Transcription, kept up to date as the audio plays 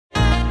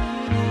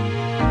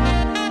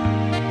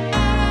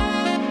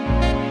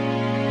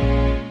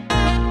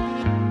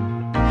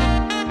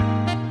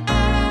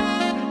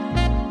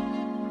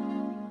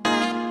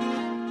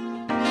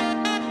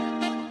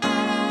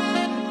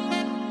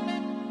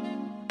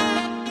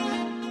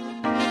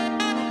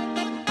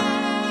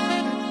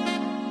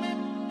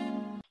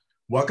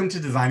Welcome to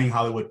Designing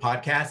Hollywood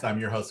Podcast. I'm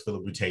your host,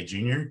 Phillip Boutte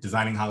Jr.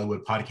 Designing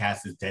Hollywood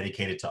Podcast is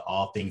dedicated to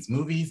all things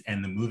movies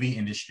and the movie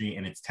industry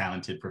and its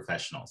talented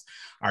professionals.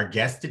 Our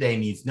guest today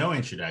needs no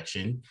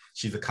introduction.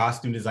 She's a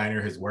costume designer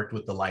who has worked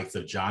with the likes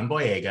of John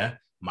Boyega,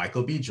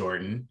 Michael B.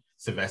 Jordan,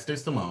 Sylvester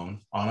Stallone,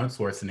 Arnold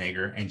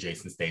Schwarzenegger, and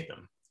Jason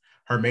Statham.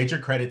 Her major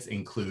credits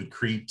include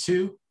Creed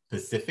 2,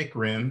 Pacific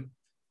Rim,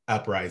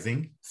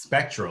 Uprising,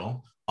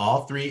 Spectral,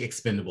 all three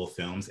Expendable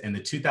films, and the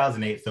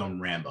 2008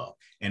 film Rambo.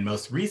 And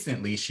most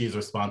recently, she is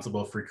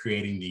responsible for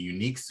creating the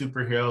unique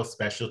superhero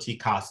specialty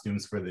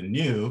costumes for the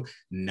new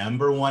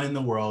 #1 in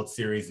the world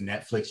series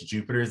Netflix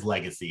Jupiter's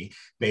Legacy,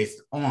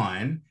 based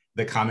on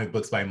the comic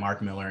books by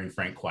Mark Millar and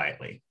Frank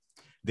Quitely.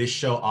 This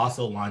show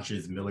also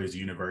launches Miller's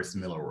Universe,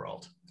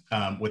 Millarworld.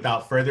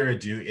 Without further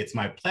ado, it's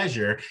my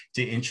pleasure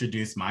to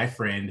introduce my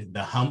friend,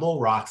 the humble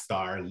rock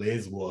star,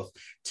 Lizz Wolf,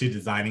 to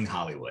Designing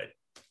Hollywood.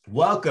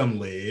 Welcome,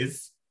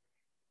 Liz.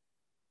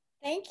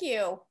 Thank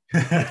you.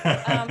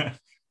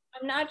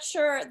 I'm not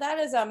sure, that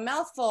is a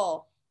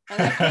mouthful, and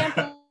I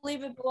can't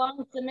believe it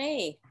belongs to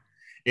me.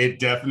 It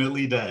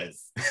definitely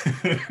does.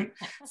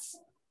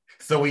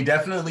 So we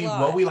definitely,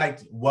 what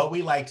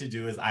we like to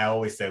do is, I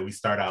always say we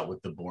start out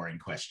with the boring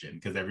question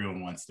because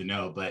everyone wants to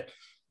know, but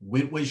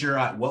what was your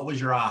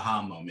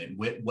aha moment?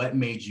 What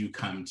made you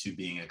come to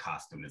being a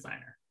costume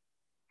designer?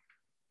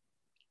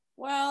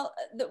 Well,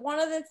 one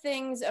of the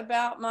things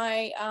about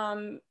my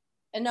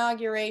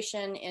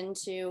inauguration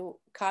into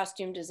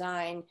costume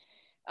design,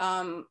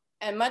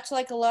 and much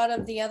like a lot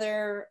of the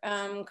other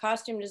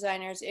costume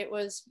designers, it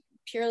was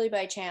purely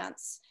by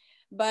chance.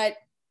 But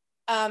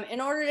in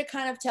order to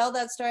kind of tell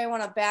that story, I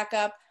want to back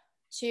up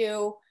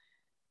to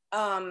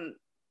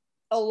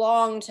a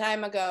long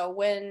time ago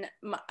when,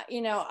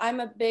 I'm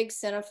a big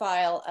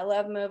cinephile. I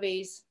love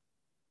movies.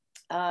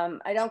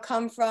 I don't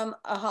come from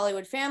a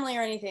Hollywood family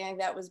or anything like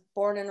that. I was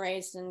born and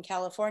raised in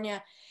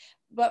California.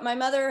 But my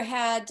mother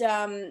had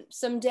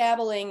some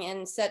dabbling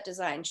in set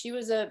design. She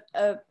was an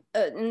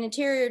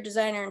interior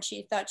designer, and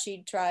she thought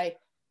she'd try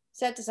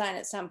set design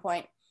at some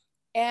point.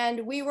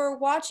 And we were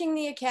watching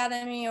the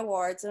Academy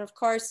Awards. And of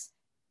course,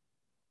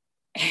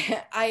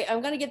 I'm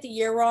going to get the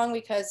year wrong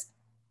because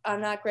I'm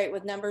not great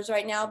with numbers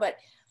right now, but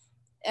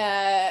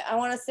I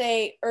want to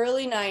say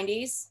early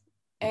 90s.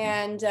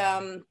 And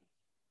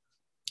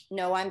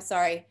no, I'm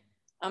sorry.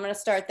 I'm going to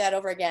start that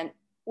over again.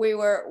 We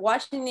were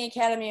watching the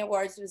Academy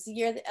Awards. It was the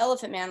year The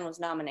Elephant Man was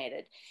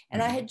nominated.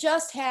 And I had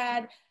just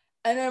had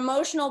an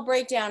emotional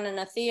breakdown in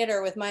a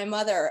theater with my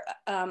mother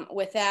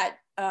with that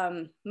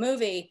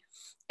movie.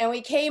 And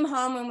we came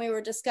home and we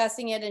were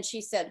discussing it. And she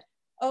said,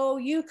 "Oh,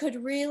 you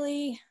could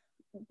really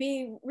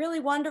be really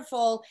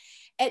wonderful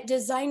at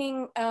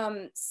designing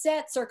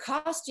sets or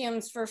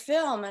costumes for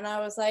film." And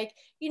I was like,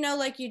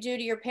 like you do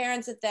to your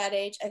parents at that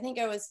age. I think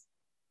I was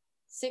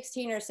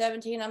 16 or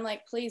 17. I'm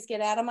like, please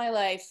get out of my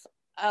life.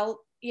 I'm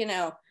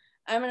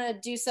going to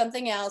do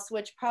something else,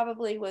 which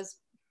probably was,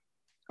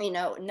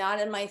 not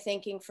in my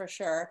thinking for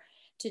sure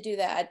to do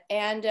that.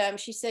 And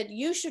she said,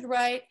 "You should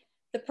write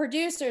the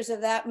producers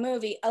of that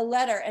movie a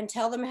letter and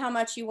tell them how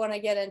much you want to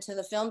get into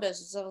the film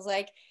business." I was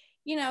like,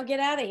 get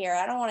out of here.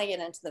 I don't want to get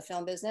into the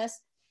film business.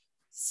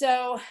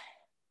 So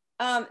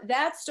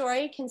that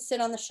story can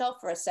sit on the shelf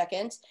for a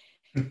second.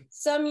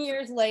 Some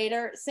years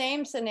later,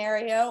 same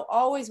scenario,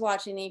 always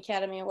watching the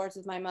Academy Awards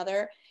with my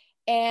mother.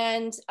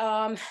 And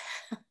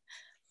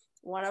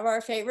one of our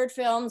favorite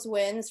films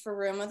wins for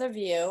Room with a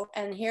View.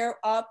 And here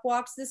up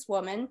walks this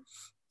woman,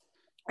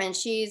 and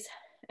she's,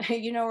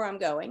 you know where I'm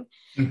going.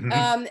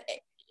 Mm-hmm.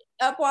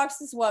 Up walks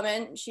this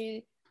woman.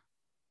 She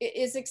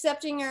is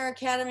accepting her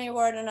Academy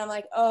Award. And I'm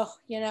like, oh,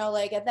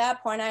 at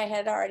that point I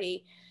had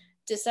already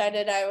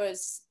decided I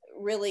was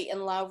really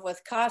in love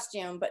with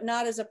costume, but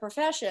not as a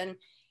profession.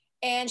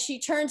 And she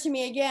turned to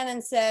me again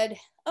and said,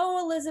 "Oh,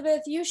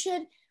 Elizabeth, you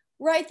should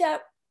write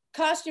that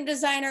costume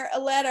designer a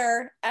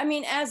letter,"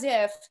 as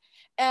if,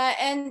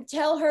 and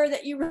tell her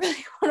that you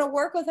really want to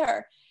work with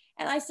her.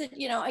 And I said,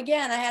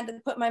 again, I had to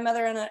put my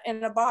mother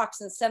in a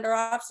box and send her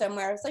off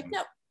somewhere. I was like,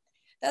 no,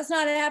 that's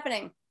not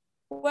happening.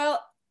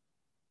 Well,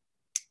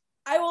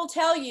 I will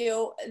tell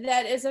you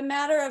that as a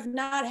matter of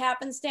not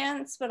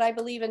happenstance, but I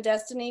believe in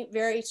destiny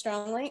very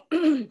strongly.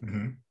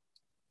 Mm-hmm.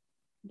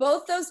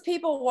 Both those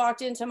people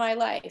walked into my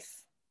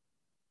life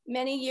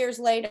many years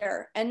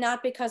later, and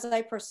not because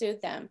I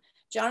pursued them.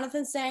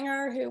 Jonathan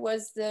Sanger, who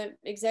was the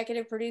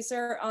executive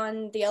producer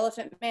on The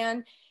Elephant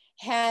Man,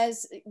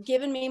 has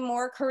given me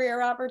more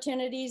career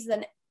opportunities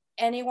than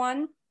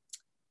anyone.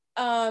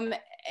 And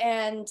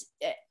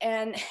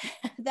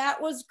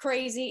that was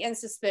crazy and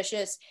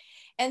suspicious.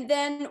 And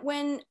then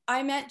when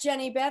I met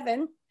Jenny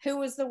Bevan, who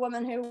was the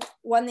woman who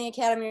won the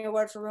Academy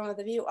Award for Room with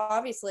a View,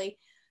 obviously,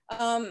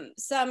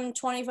 some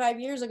 25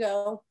 years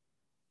ago,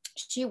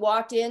 she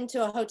walked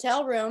into a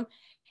hotel room,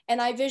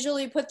 and I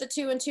visually put the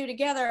two and two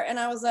together, and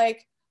I was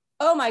like,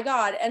 oh my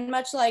God. And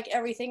much like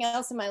everything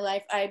else in my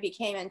life, I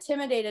became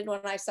intimidated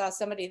when I saw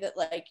somebody that,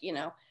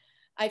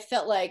 I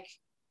felt like,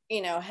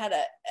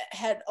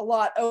 had a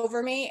lot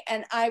over me.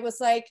 And I was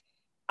like,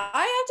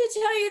 I have to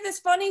tell you this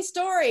funny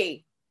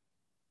story.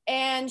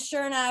 And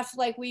sure enough,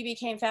 like we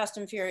became fast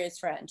and furious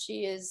friends.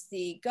 She is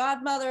the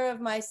godmother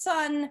of my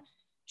son.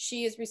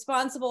 She is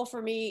responsible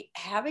for me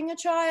having a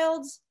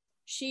child.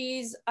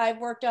 I've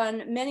worked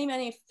on many,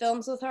 many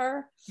films with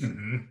her.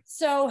 Mm-hmm.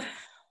 So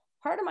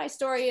part of my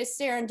story is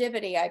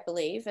serendipity, I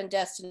believe, and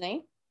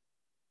destiny.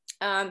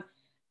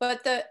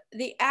 But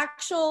the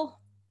actual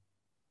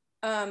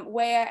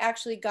way I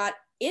actually got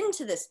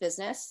into this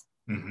business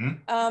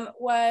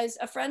was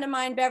a friend of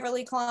mine,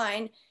 Beverly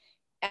Klein,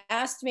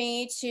 asked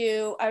me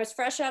to, I was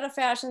fresh out of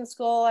fashion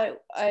school.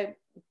 I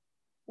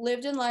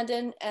lived in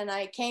London and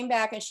I came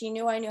back and she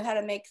knew I knew how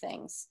to make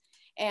things.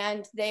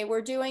 And they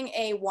were doing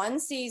a one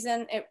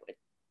season, they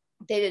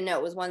didn't know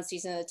it was one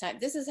season at a time.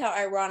 This is how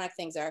ironic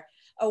things are.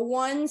 A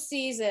one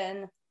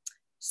season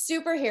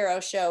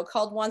superhero show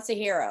called Once a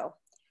Hero.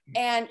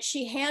 And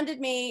she handed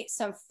me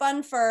some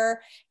fun fur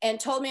and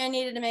told me I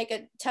needed to make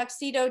a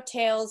tuxedo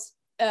tails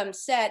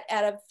set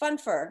out of fun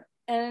fur.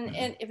 And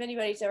if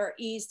anybody's ever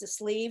eased a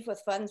sleeve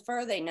with fun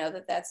fur, they know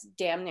that that's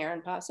damn near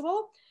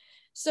impossible.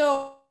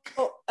 So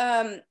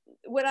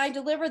when I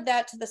delivered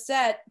that to the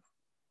set,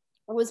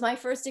 it was my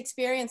first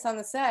experience on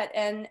the set.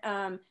 And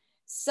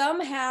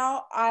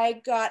somehow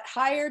I got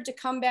hired to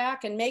come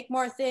back and make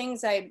more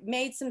things. I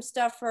made some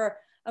stuff for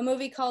a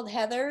movie called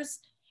Heathers,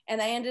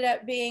 and I ended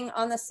up being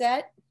on the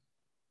set.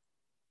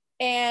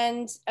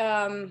 And,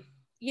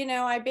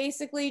 I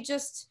basically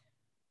just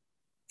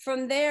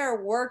from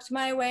there worked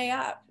my way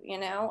up.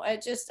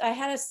 I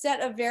had a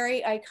set of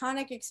very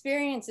iconic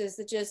experiences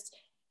that just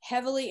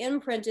heavily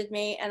imprinted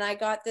me. And I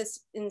got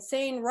this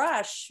insane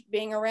rush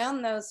being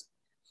around those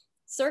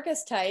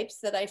circus types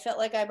that I felt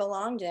like I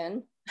belonged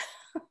in.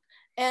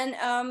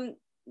 And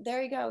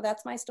there you go.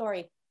 That's my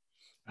story.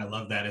 I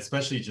love that,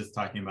 especially just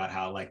talking about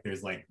how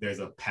there's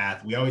a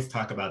path. We always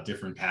talk about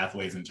different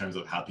pathways in terms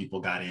of how people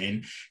got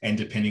in, and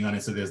depending on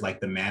it. So there's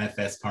the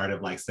manifest part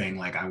of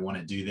saying I want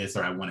to do this,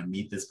 or I want to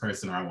meet this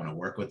person, or I want to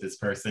work with this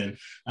person.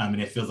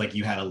 And it feels like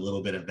you had a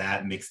little bit of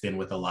that mixed in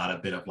with a lot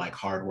of bit of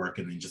hard work,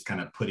 and then just kind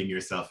of putting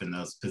yourself in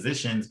those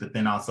positions. But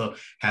then also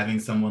having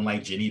someone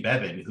like Jenny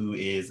Bevan, who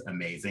is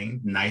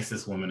amazing,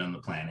 nicest woman on the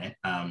planet,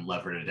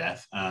 love her to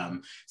death.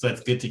 So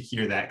it's good to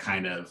hear that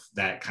kind of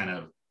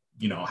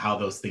how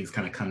those things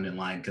kind of come in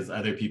line, because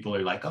other people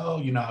are like,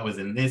 oh, I was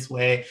in this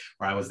way,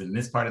 or I was in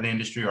this part of the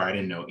industry, or I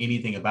didn't know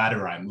anything about it,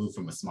 or I moved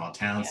from a small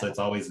town. Yeah. So it's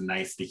always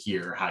nice to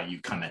hear how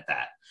you come at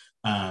that.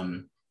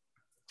 I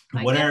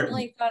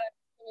definitely thought I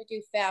was going to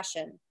do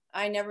fashion.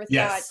 I never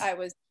thought I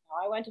was.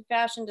 I went to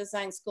fashion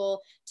design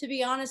school. To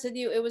be honest with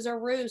you, it was a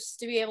ruse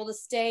to be able to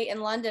stay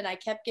in London. I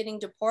kept getting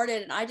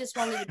deported, and I just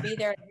wanted to be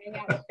there and hang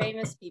out with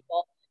famous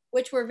people,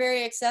 which were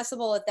very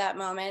accessible at that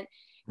moment.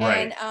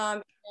 Right.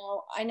 And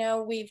I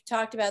know we've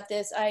talked about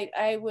this.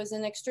 I was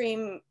an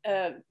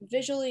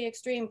visually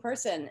extreme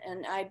person,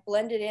 and I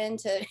blended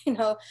into,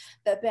 the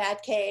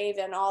Batcave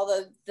and all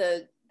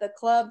the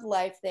club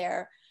life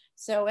there.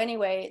 So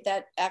anyway,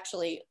 that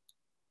actually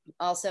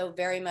also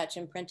very much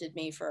imprinted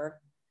me for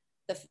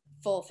the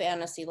full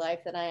fantasy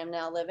life that I am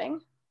now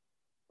living.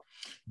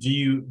 Do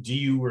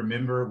you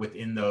remember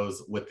within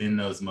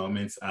those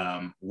moments,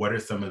 what are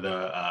some of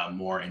the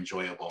more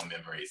enjoyable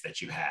memories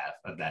that you have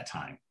of that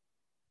time?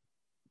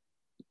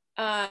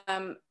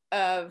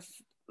 Of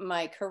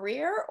my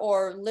career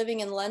or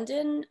living in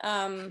London?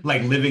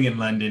 Living in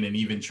London and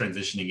even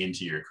transitioning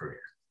into your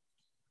career.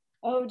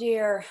 Oh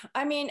dear.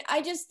 I mean,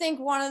 I just think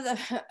one of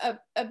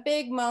a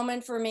big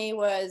moment for me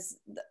was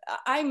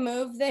I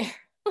moved there.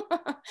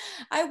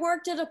 I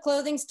worked at a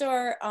clothing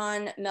store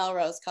on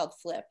Melrose called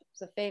Flip.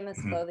 It's a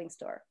famous clothing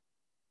store.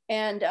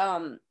 And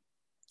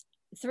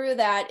through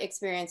that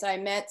experience, I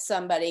met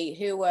somebody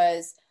who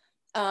was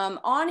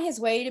on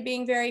his way to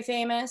being very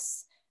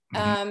famous.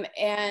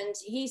 And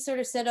he sort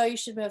of said, oh, you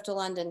should move to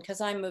London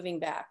because I'm moving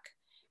back.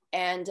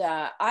 And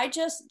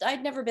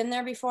I'd never been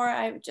there before.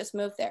 I just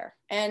moved there.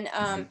 And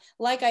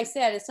like I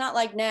said, it's not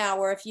like now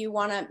where if you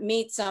want to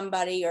meet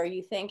somebody or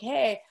you think,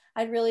 hey,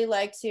 I'd really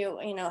like to,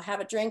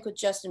 have a drink with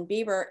Justin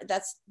Bieber,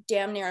 that's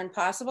damn near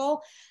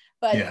impossible.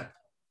 But yeah.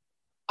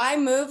 I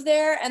moved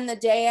there. And the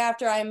day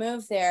after I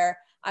moved there,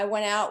 I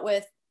went out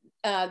with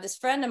this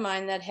friend of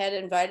mine that had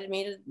invited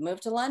me to move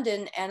to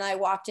London. And I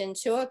walked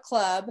into a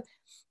club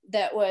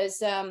that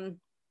was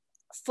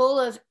full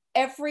of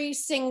every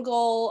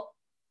single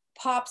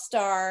pop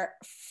star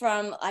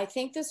from, I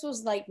think this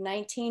was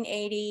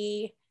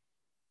 1980.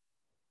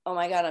 Oh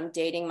my God, I'm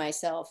dating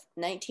myself.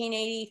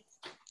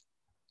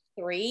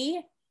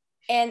 1983.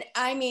 And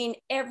I mean,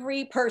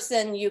 every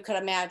person you could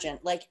imagine,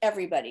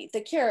 everybody,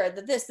 The Cure, I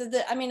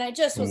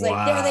just was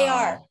wow. There they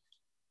are.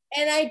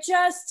 And I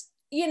just,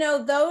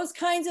 those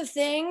kinds of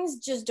things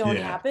just don't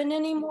happen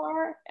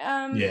anymore.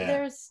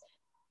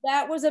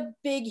 That was a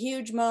big,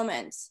 huge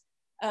moment,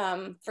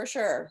 for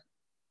sure.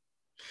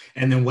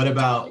 And then what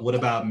about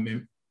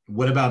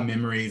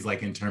memories,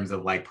 in terms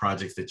of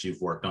projects that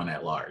you've worked on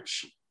at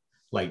large?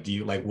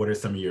 What are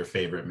some of your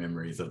favorite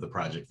memories of the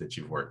projects that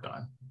you've worked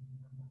on?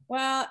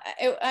 Well,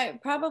 I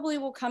probably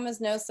will come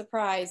as no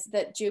surprise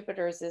that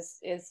Jupiter's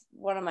is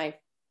one of my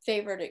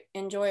favorite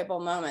enjoyable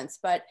moments.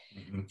 But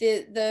Mm-hmm.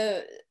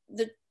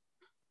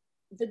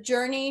 the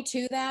journey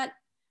to that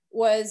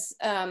was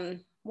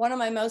one of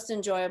my most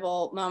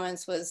enjoyable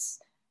moments was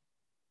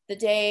the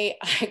day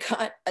I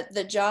got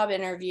the job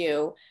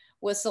interview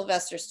with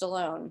Sylvester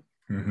Stallone.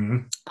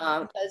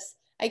 Because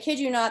I kid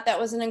you not, that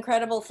was an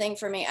incredible thing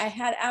for me. I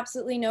had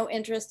absolutely no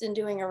interest in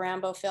doing a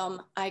Rambo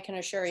film, I can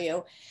assure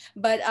you,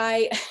 but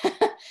I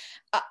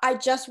I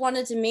just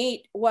wanted to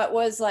meet what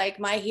was like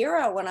my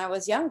hero when I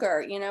was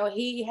younger. You know,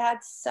 he had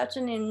such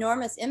an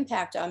enormous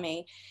impact on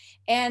me.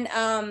 And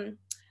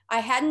I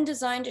hadn't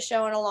designed a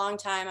show in a long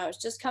time. I was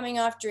just coming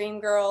off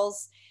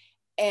Dreamgirls,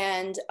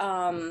 and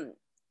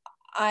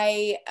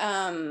I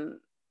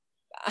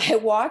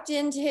walked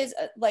into his,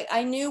 like,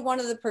 I knew one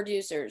of the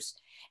producers,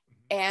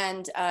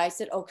 and I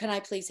said, "Oh, can I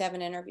please have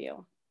an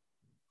interview?"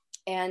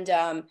 And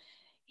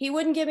he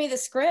wouldn't give me the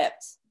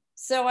script.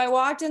 So I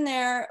walked in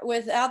there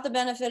without the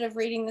benefit of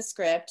reading the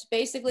script,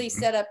 basically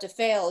set up to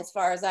fail as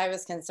far as I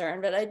was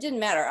concerned, but it didn't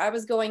matter. I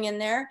was going in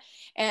there,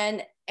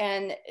 and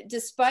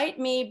despite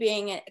me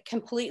being a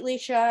completely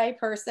shy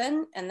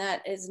person, and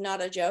that is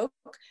not a joke,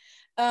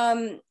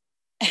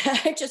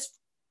 I just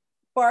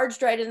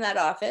barged right in that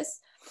office.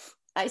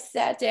 I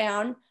sat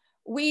down.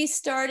 We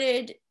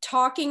started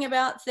talking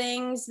about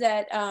things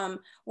that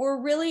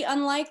were really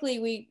unlikely.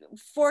 We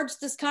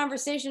forged this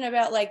conversation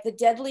about like the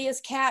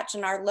deadliest catch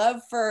and our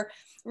love for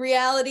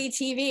reality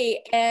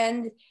TV.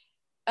 And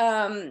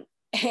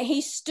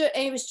he stood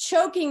and he was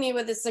choking me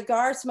with his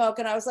cigar smoke.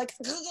 And I was like,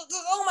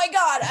 oh my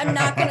God, I'm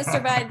not going to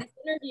survive this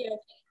interview.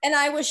 And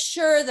I was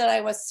sure that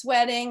I was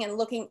sweating and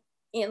looking,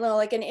 you know,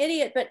 like an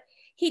idiot, but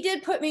he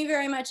did put me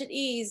very much at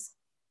ease.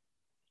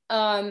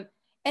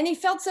 And he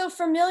felt so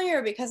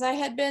familiar because I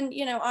had been,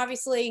 you know,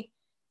 obviously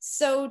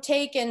so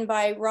taken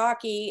by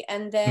Rocky.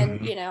 And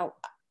then, you know,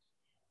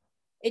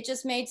 it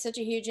just made such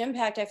a huge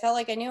impact. I felt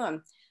like I knew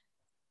him.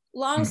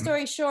 Long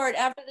story short,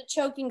 after the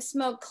choking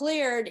smoke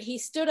cleared, he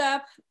stood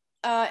up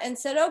and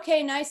said,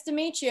 "Okay, nice to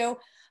meet you."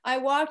 I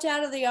walked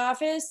out of the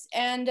office,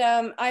 and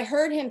I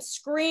heard him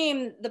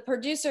scream, the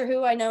producer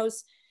who I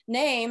know's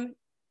name,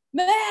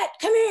 "Matt,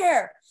 come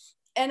here."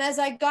 And as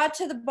I got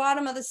to the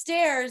bottom of the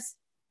stairs,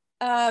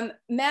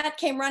 Matt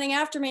came running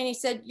after me and he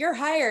said, "You're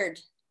hired."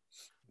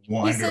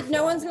 Wonderful. He said,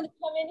 "No one's going to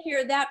come in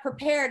here that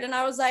prepared." And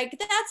I was like,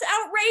 "That's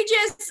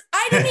outrageous.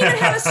 I didn't even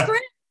have a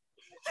script."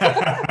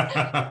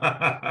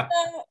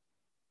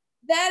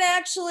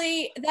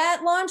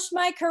 That launched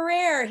my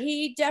career.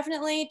 He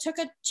definitely took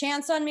a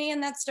chance on me,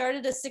 and that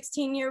started a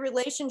 16-year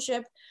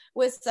relationship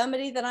with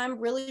somebody that I'm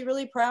really,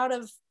 really proud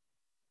of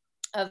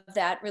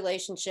that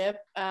relationship.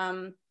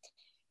 You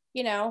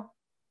know,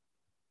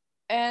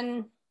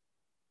 and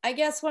I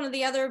guess one of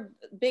the other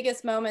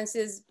biggest moments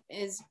is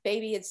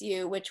Baby It's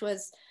You, which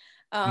was,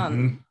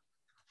 I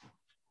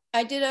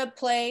did a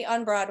play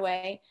on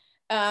Broadway.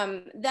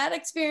 That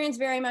experience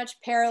very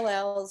much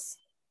parallels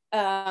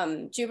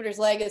Jupiter's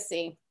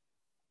Legacy,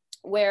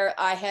 where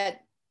I had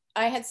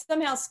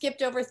somehow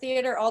skipped over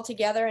theater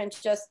altogether and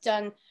just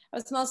I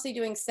was mostly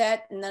doing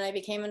set, and then I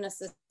became an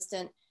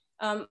assistant.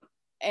 I've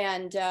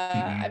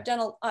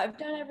done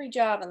every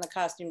job in the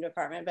costume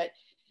department, but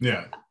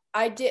yeah,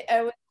 I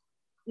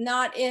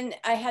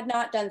had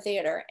not done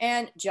theater.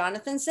 And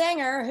Jonathan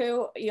Sanger,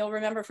 who you'll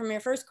remember from your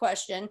first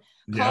question,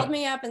 called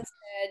me up and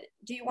said,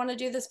 "Do you want to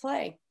do this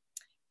play?"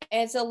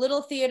 And it's a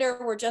little theater.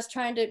 We're just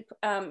trying to,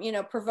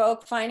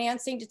 provoke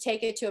financing to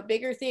take it to a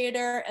bigger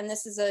theater. And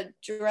this is a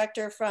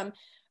director from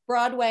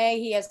Broadway.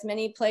 He has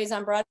many plays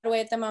on Broadway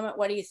at the moment.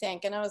 What do you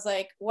think? And I was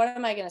like, what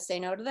am I going to say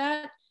no to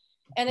that?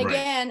 And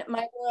again,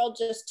 my world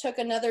just took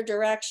another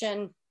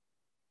direction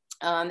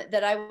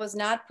that I was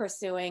not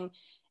pursuing.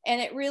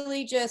 And it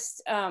really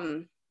just,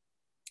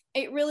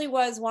 it really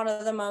was one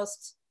of the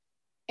most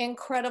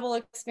incredible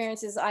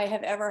experiences I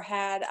have ever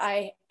had.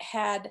 I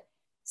had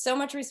so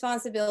much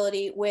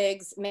responsibility: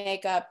 wigs,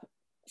 makeup,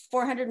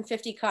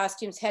 450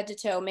 costumes, head to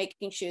toe,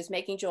 making shoes,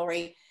 making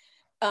jewelry.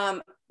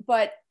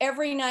 But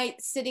every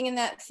night sitting in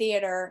that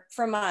theater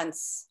for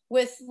months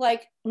with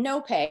like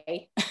no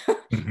pay,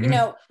 you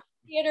know,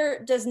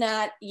 theater does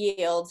not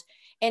yield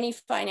any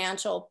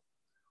financial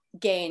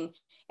gain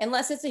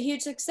unless it's a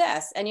huge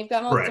success and you've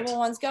got multiple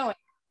ones going.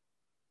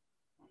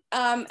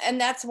 And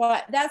that's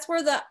where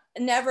the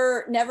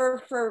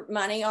never for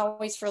money,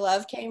 always for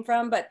love came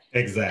from. But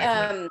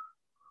exactly.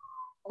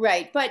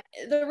 Right. But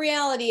the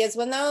reality is,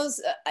 when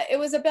it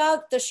was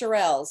about the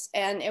Shirelles,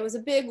 and it was a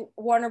big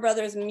Warner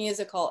Brothers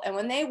musical. And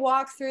when they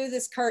walk through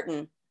this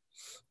curtain,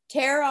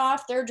 tear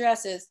off their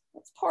dresses,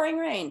 it's pouring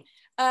rain,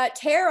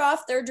 tear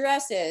off their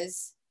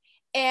dresses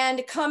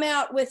and come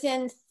out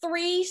within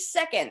 3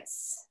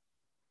 seconds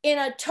in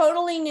a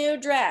totally new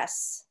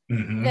dress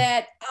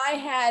that I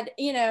had,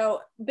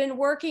 been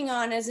working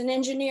on as an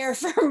engineer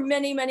for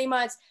many, many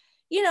months,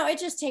 it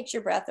just takes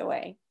your breath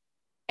away.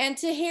 And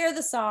to hear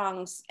the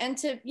songs and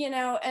to,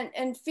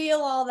 and feel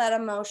all that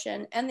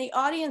emotion and the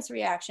audience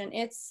reaction,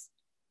 it's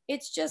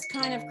just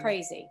kind of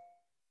crazy.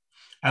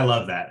 I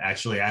love that.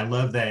 Actually, I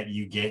love that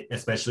you get,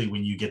 especially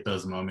when you get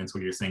those moments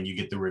where you're saying you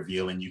get the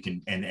reveal and you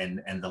can,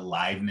 and the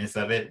liveness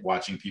of it,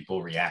 watching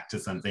people react to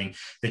something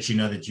that you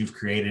know that you've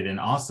created. And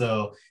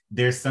also,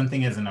 there's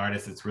something as an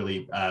artist that's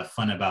really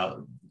fun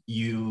about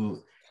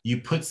you. You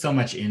put so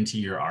much into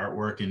your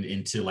artwork and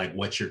into like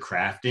what you're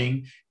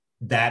crafting,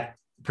 that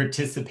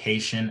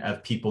participation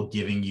of people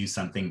giving you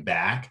something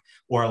back,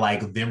 or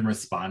like them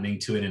responding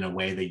to it in a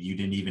way that you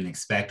didn't even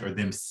expect, or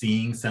them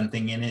seeing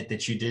something in it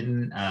that you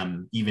didn't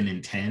even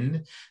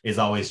intend, is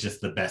always just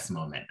the best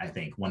moment. I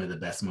think one of the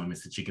best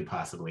moments that you could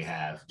possibly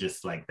have,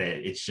 just like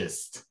that. It's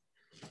just,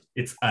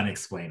 it's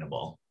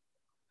unexplainable.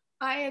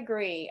 I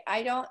agree.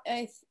 I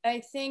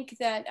think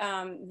that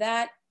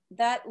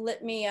that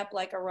lit me up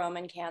like a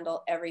Roman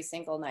candle every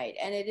single night.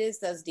 And it is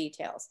those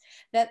details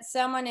that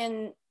someone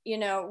in,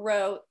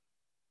 wrote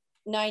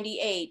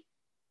 98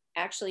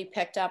 actually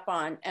picked up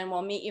on, and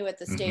will meet you at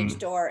the stage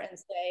door and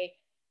say,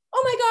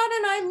 oh my God,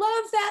 and I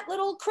love that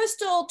little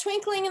crystal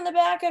twinkling in the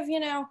back of,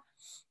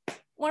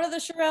 one of the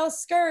Shirelles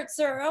skirts,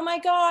 or, oh my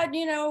God,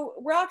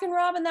 Rockin'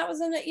 Robin, that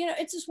was in it,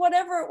 it's just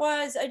whatever it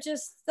was. I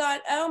just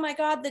thought, oh my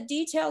God, the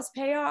details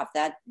pay off.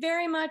 That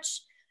very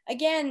much,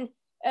 again,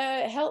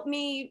 helped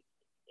me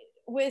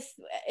with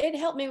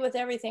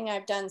everything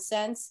I've done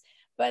since,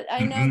 but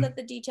I know that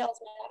the details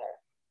matter.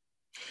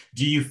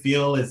 Do you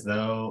feel as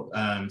though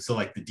so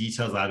like the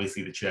details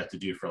obviously that you have to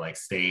do for like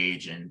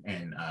stage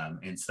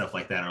and stuff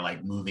like that, are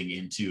like moving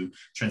into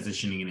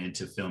transitioning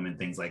into film and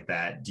things like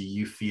that, do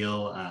you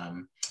feel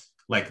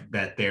like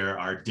that there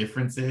are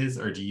differences,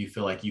 or do you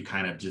feel like you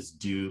kind of just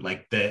do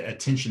like the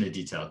attention to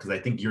detail, because I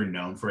think you're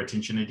known for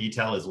attention to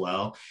detail as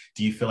well?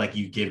 Do you feel like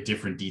you give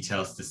different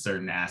details to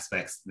certain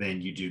aspects than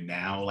you do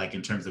now, like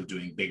in terms of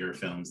doing bigger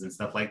films and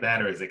stuff like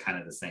that, or is it kind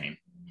of the same?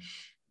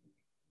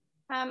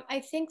 I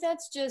think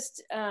that's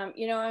just, I'm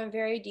a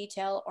very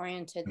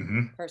detail-oriented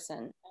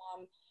person.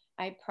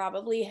 I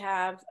probably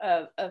have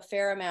a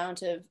fair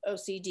amount of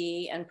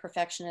OCD and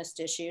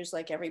perfectionist issues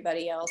like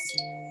everybody else,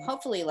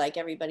 hopefully like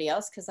everybody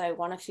else, because I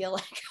want to feel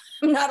like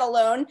I'm not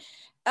alone.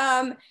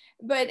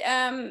 But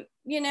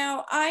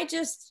I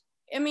just,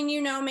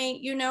 me,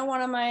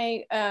 one of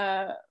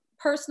my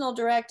personal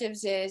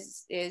directives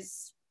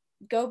is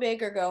go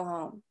big or go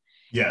home.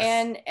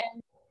 Yes.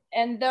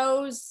 And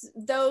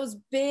those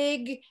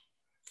big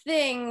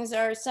things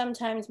are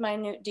sometimes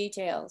minute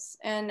details.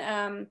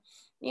 And,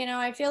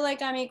 I feel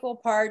like I'm equal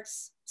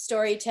parts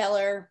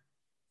storyteller,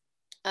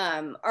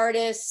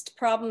 artist,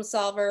 problem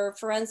solver,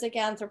 forensic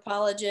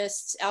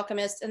anthropologist,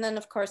 alchemist, and then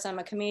of course I'm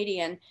a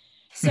comedian.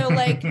 So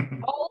like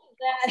all of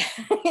that,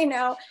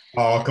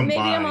 all maybe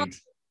I'm combined.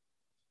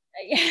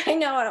 I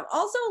know, and I'm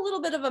also a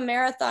little bit of a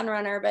marathon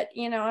runner, but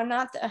I'm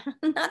not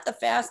the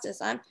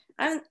fastest.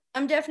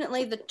 I'm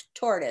definitely the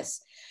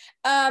tortoise.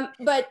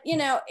 But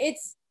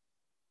it's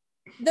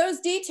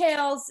those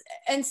details,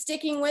 and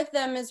sticking with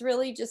them is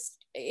really just,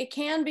 it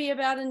can be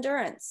about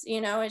endurance.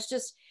 It's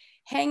just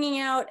hanging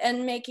out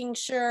and making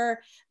sure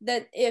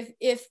that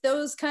if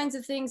those kinds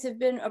of things have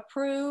been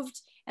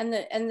approved, and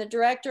the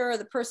director or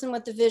the person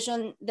with the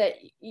vision that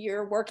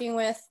you're working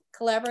with,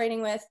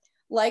 collaborating with,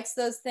 likes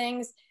those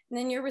things, and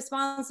then you're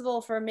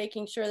responsible for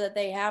making sure that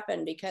they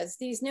happen, because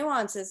these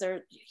nuances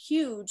are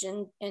huge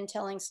in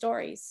telling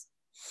stories.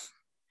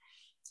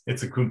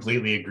 It's a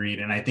completely agreed.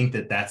 And I think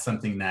that that's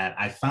something that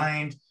I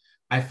find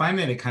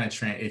that it kind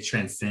of it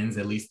transcends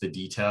at least the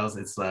details.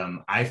 It's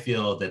I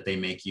feel that they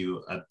make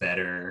you a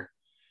better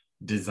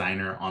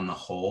designer on the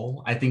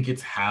whole. I think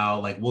it's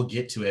how, like, we'll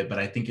get to it, but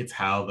I think it's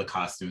how the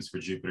costumes for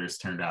Jupiter's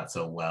turned out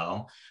so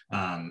well.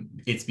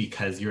 It's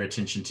because your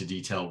attention to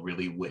detail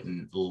really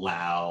wouldn't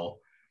allow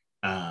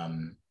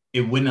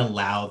it wouldn't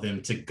allow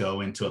them to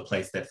go into a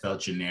place that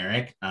felt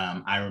generic.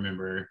 I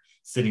remember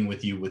sitting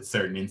with you with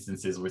certain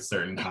instances with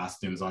certain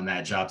costumes on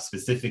that job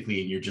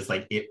specifically, and you're just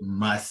like, it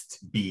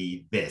must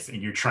be this,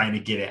 and you're trying to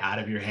get it out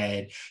of your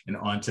head and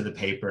onto the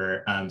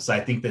paper. So I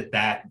think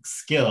that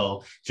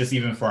skill, just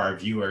even for our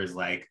viewers,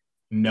 like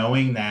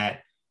knowing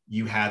that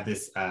you have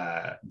this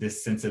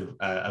sense of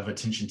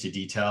attention to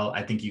detail,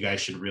 I think you guys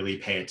should really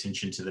pay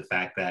attention to the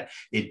fact that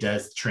it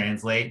does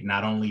translate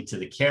not only to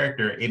the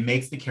character, it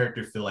makes the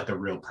character feel like a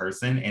real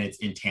person, and it's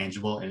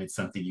intangible and it's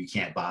something you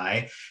can't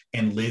buy.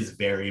 And Liz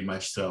very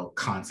much so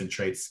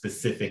concentrates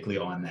specifically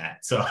on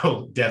that.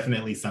 So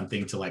definitely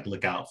something to like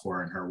look out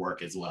for in her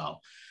work as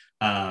well.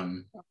 I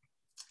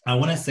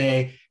want to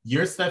say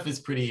your stuff is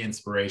pretty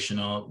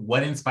inspirational.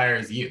 What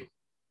inspires you?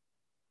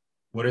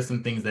 What are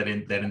some things that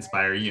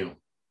inspire you?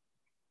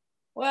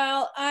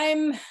 Well,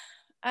 I'm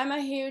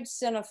a huge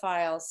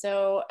cinephile.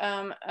 So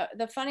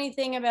the funny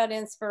thing about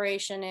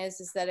inspiration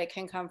is that it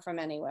can come from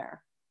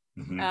anywhere.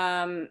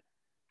 I'm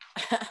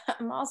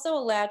also a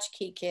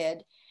latchkey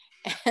kid,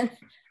 and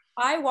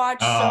I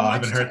watch so much. I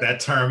haven't heard that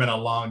term in a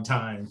long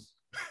time.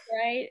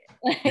 Right?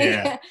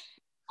 Yeah.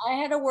 I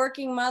had a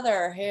working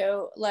mother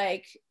who,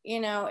 like,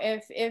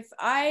 if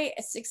I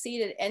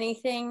succeeded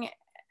anything,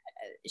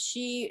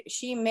 she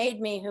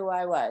made me who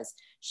I was.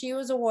 She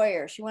was a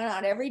warrior. She went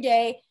out every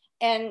day.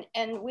 And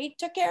we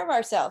took care of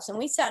ourselves, and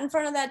we sat in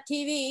front of that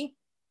TV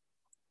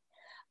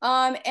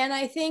And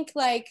I think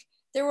like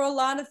there were a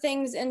lot of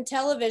things in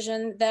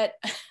television that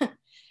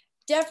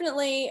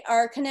definitely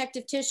are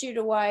connective tissue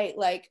to why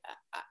like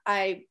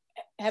I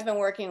have been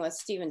working with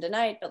Stephen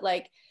DeKnight, but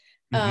like,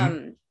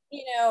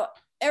 you know,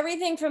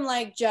 everything from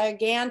like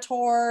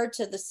Gigantor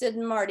to the Sid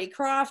and Marty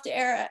Krofft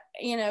era,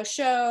 you know,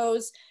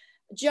 shows,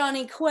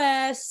 Johnny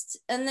Quest,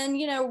 and then,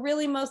 you know,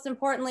 really most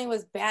importantly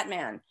was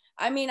Batman.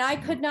 I mean, I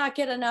could not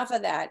get enough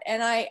of that.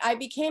 And I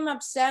became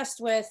obsessed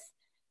with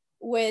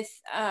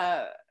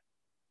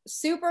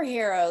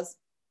superheroes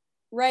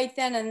right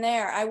then and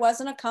there. I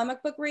wasn't a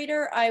comic book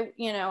reader. I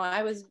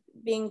was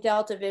being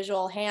dealt a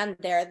visual hand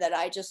there that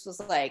I just was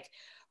like,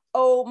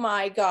 oh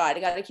my God, I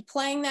got to keep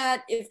playing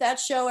that. If that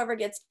show ever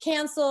gets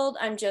canceled,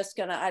 I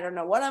don't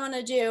know what I'm going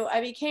to do.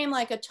 I became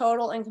like a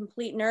total and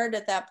complete nerd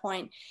at that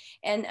point.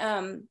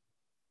 And,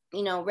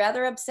 you know,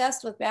 rather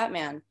obsessed with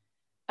Batman.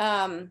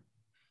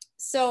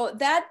 So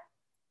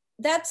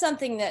that's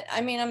something that,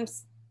 I mean,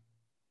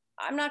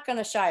 I'm not going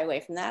to shy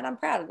away from that. I'm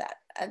proud of that.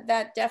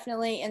 That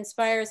definitely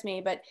inspires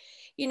me, but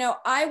you know,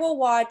 I will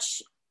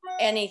watch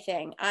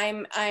anything.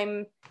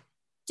 I'm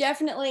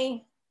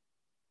definitely,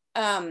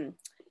 I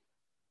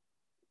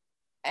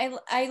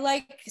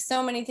like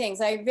so many things.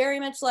 I very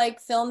much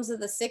like films of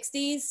the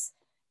 60s.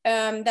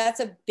 That's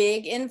a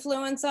big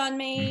influence on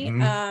me. You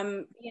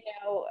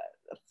know,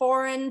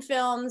 foreign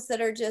films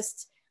that are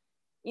just,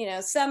 you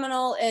know,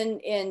 seminal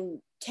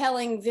in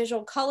telling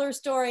visual color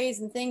stories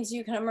and things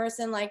you can immerse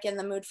in, like In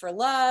the Mood for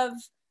Love,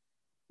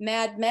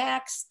 Mad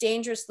Max,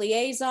 Dangerous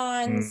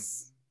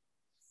Liaisons,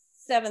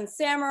 Seven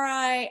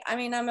Samurai. I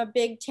mean, I'm a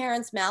big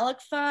Terrence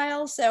Malick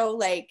file, so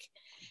like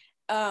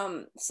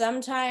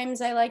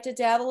sometimes I like to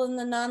dabble in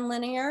the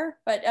nonlinear,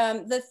 but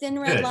The Thin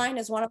Red Line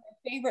is one of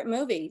my favorite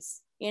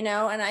movies, you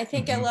know, and I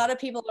think a lot of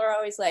people are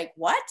always like,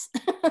 what?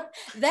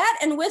 That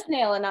and With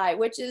Nail and I,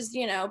 which is,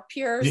 you know,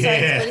 pure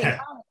side-splitting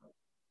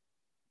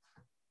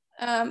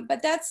comedy.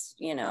 But that's,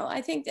 you know,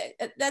 I think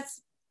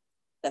that's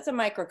a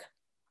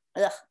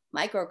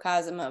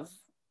microcosm of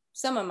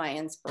some of my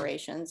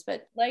inspirations,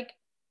 but like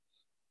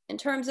in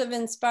terms of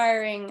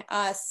inspiring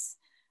us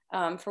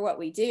for what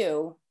we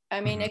do, I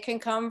mean, it can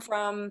come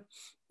from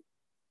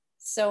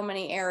so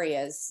many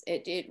areas.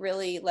 It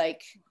really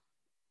like,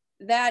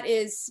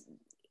 that's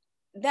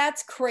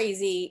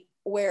crazy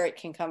where it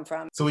can come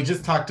from. So we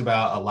just talked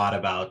about a lot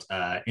about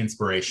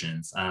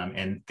inspirations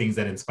and things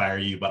that inspire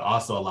you, but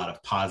also a lot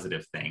of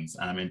positive things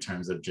in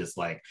terms of just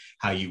like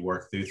how you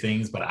work through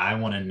things. But I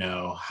want to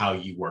know how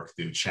you work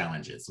through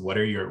challenges. What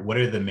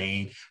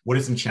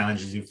are some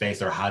challenges you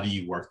face, or how do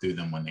you work through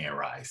them when they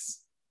arise?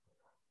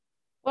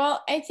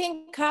 Well, I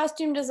think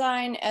costume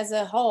design as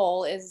a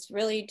whole is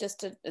really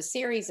just a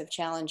series of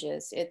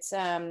challenges. It's,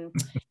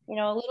 you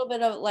know, a little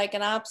bit of like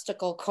an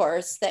obstacle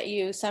course that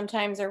you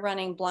sometimes are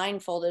running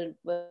blindfolded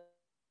with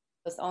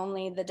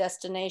only the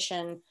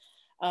destination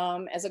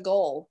as a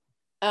goal.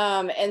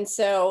 And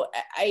so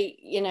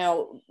you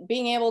know,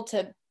 being able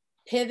to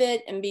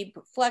pivot and be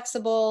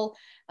flexible,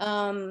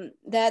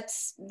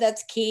 that's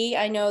key.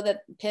 I know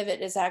that pivot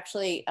is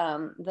actually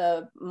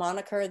the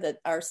moniker that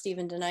our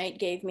Stephen DeKnight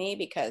gave me,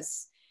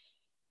 because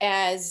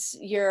as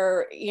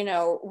you're, you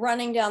know,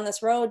 running down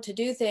this road to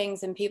do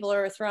things and people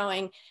are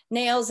throwing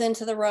nails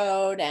into the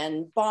road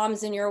and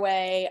bombs in your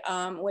way,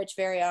 which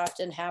very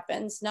often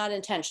happens, not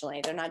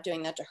intentionally. They're not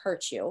doing that to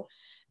hurt you.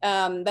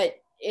 But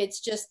it's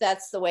just,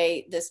 that's the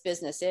way this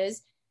business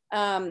is.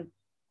 You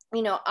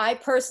know, I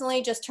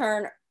personally just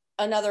turn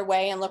another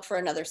way and look for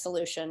another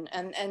solution.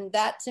 And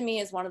that to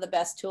me is one of the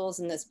best tools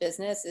in this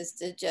business, is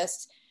to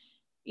just,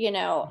 you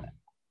know,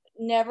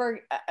 never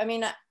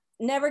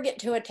get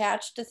too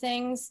attached to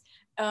things,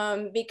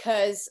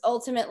 because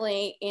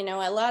ultimately, you know,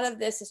 a lot of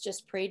this is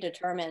just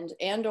predetermined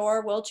and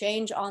or will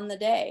change on the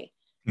day.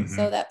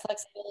 So that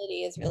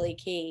flexibility is really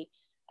key.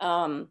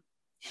 And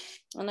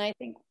I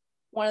think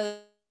one of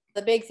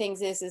the big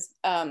things is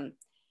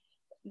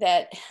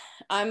that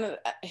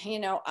you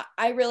know,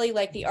 I really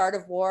like The Art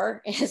of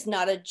War. It is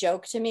not a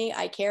joke to me.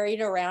 I carry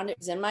it around. It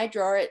was in my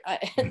drawer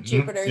at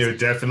Jupiter's. It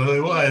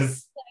definitely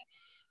was.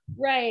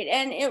 Right,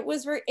 and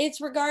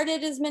it's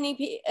regarded as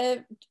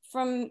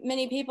from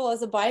many people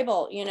as a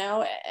Bible, you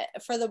know,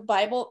 for the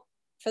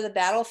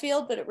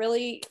battlefield, but it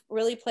really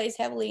plays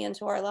heavily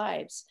into our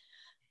lives.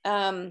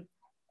 But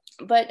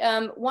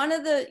one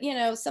of the, you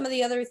know, some of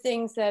the other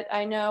things that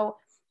I know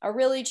are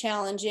really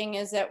challenging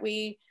is that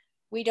we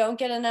don't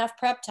get enough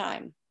prep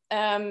time,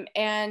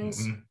 and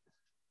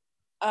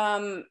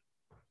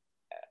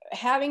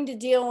having to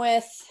deal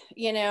with,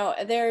 you know,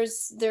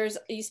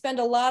 you spend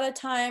a lot of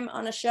time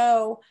on a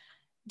show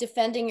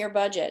defending your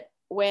budget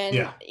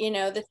when, you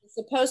know, this is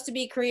supposed to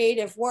be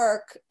creative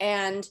work,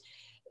 and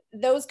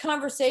those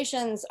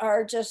conversations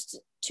are just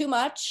too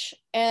much,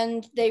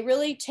 and they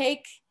really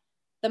take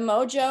the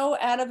mojo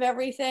out of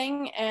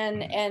everything,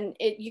 and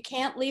you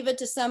can't leave it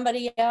to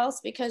somebody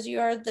else because you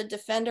are the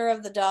defender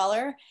of the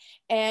dollar.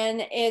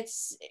 And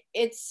it's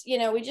you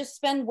know, we just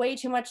spend way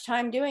too much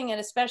time doing it,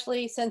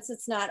 especially since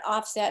it's not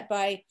offset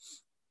by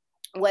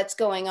what's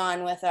going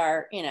on with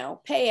our, you know,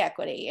 pay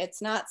equity.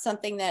 It's not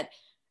something that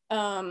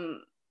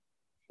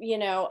You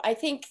know, I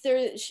think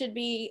there should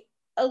be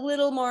a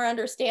little more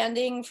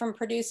understanding from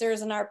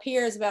producers and our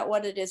peers about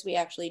what it is we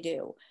actually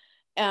do.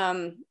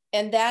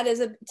 And that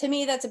is to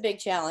me, that's a big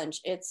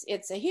challenge.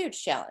 It's a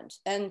huge challenge.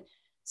 And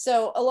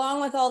so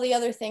along with all the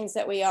other things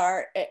that we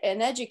are,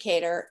 an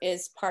educator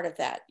is part of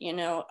that, you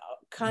know,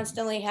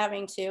 constantly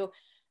having to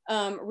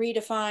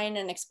redefine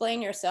and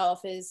explain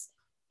yourself is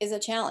a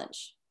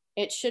challenge.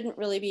 It shouldn't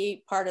really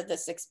be part of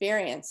this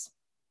experience.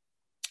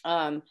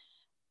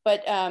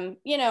 But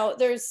you know,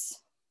 there's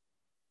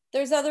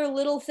other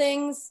little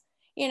things,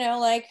 you know,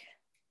 like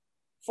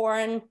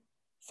foreign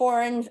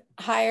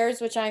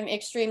hires, which I'm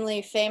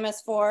extremely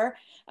famous for.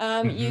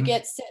 You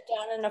get sit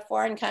down in a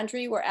foreign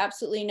country where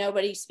absolutely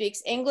nobody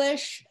speaks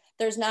English.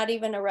 There's not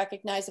even a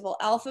recognizable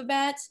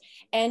alphabet,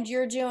 and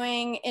you're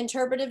doing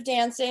interpretive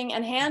dancing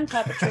and hand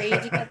puppetry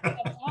to get stuff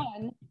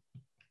done.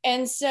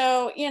 And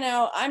so, you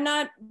know,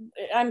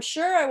 I'm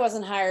sure I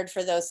wasn't hired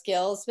for those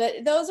skills,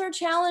 but those are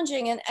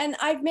challenging, and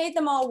I've made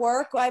them all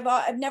work.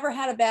 I've never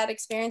had a bad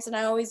experience, and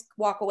I always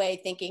walk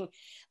away thinking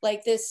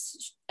like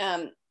this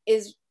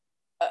is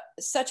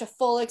such a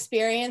full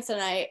experience, and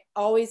I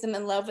always am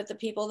in love with the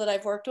people that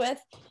I've worked with,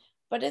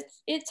 but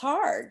it's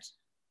hard.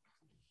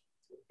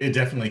 It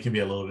definitely can be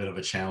a little bit of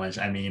a challenge.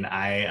 I mean,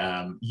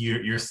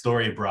 your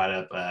story brought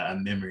up a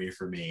memory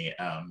for me,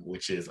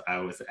 which is I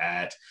was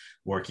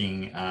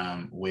working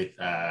with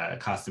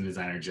costume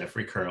designer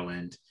Jeffrey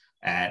Kurland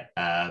at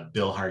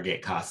Bill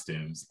Hargate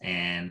Costumes,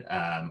 and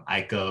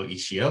Aiko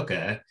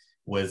Ishioka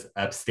was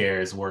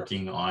upstairs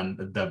working on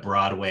the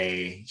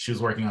Broadway. She was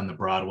working on the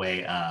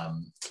Broadway.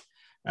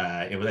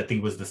 I think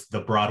it was the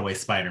Broadway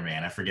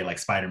Spider-Man. I forget, like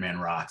Spider-Man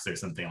Rocks or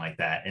something like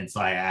that. And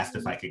so I asked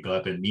if I could go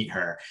up and meet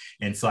her.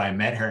 And so I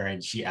met her,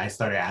 and I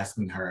started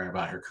asking her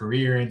about her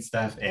career and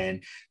stuff.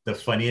 And the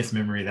funniest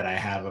memory that I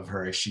have of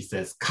her is she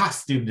says,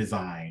 costume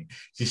design.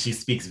 She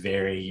speaks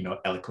very, you know,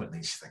 eloquently.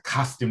 She's like,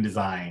 costume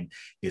design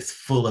is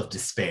full of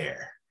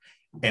despair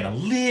and a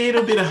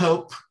little bit of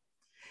hope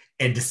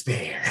and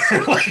despair.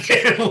 like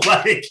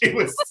it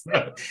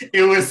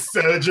was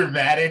so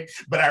dramatic.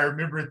 But I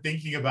remember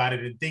thinking about it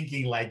and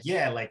thinking like,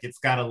 yeah, like it's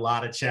got a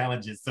lot of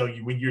challenges. So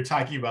when you're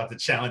talking about the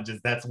challenges,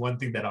 that's one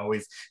thing that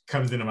always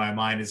comes into my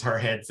mind is her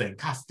head saying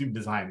costume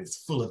design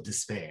is full of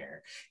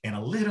despair and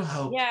a little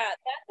hope. Yeah,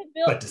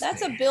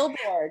 that's a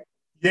billboard.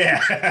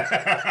 Yeah.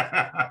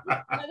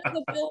 That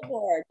is a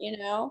billboard, you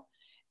know,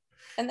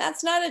 and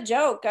that's not a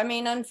joke. I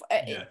mean,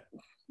 yeah.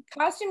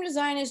 Costume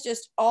design is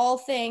just all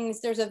things.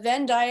 There's a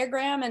Venn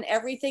diagram, and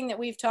everything that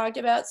we've talked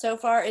about so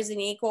far is an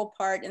equal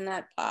part in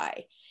that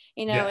pie.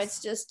 You know, yes.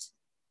 It's just,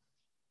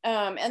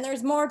 and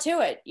there's more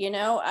to it. You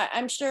know,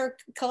 I'm sure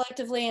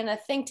collectively in a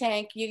think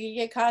tank, you can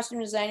get costume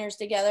designers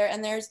together,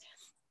 and there's,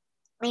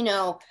 you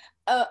know,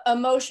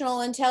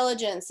 emotional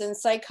intelligence and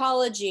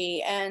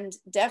psychology and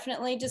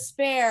definitely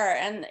despair.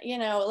 And, you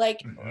know,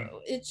 like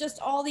it's just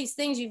all these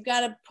things. You've got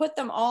to put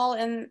them all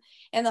in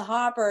the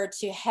hopper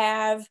to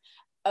have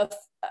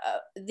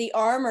the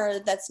armor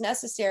that's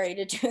necessary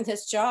to do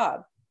this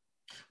job.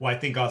 Well, I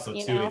think also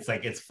too, it's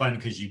like, it's fun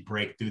because you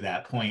break through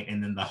that point,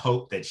 and then the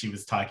hope that she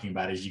was talking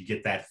about is you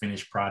get that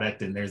finished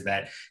product, and there's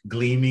that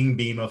gleaming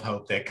beam of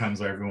hope that comes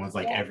where everyone's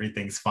like,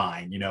 everything's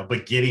fine, you know,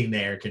 but getting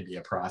there can be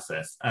a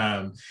process.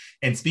 And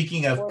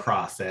speaking of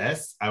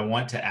process, I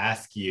want to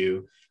ask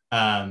you,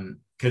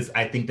 because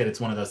I think that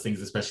it's one of those things,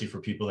 especially for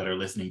people that are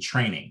listening,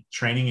 training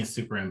is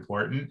super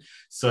important.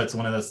 So it's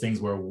one of those things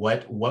where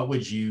what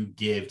would you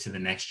give to the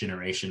next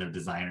generation of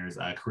designers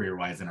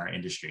career-wise in our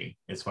industry,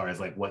 as far as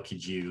like, what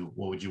would you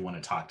want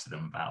to talk to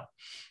them about?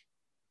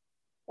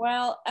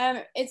 Well,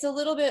 it's a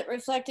little bit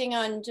reflecting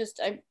on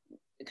I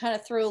kind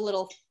of threw a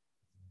little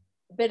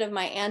bit of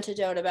my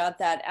antidote about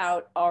that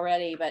out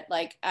already, but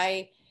like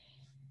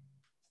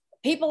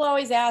people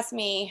always ask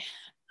me,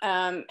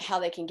 how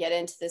they can get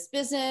into this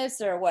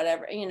business or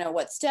whatever, you know,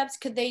 what steps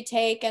could they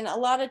take? And a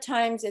lot of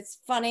times it's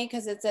funny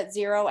because it's at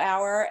 0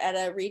 hour at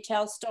a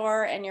retail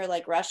store and you're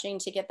like rushing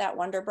to get that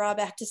Wonder Bra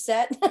back to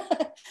set.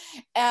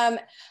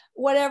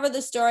 Whatever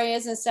the story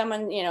is, and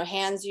someone, you know,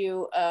 hands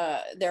you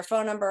their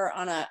phone number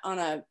on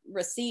a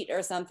receipt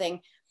or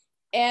something.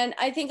 And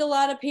I think a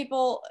lot of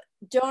people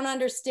don't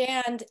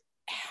understand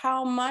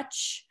how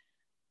much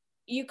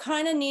you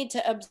kind of need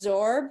to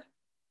absorb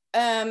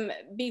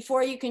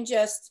before you can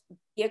just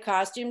be a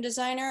costume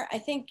designer. I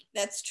think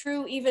that's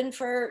true even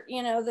for,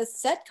 you know, the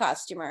set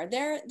costumer.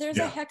 There's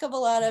a heck of a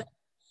lot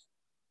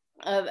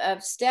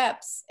of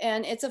steps,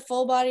 and it's a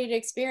full-bodied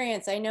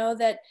experience. I know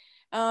that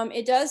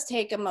it does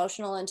take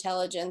emotional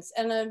intelligence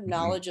and a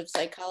knowledge of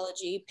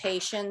psychology,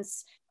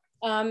 patience,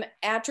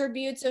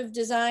 attributes of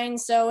design,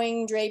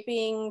 sewing,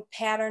 draping,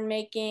 pattern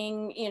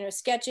making, you know,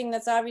 sketching.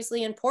 That's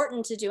obviously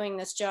important to doing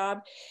this job.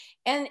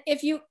 And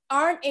if you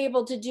aren't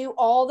able to do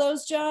all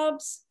those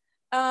jobs,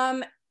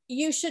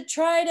 you should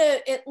try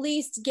to at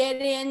least get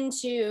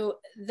into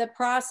the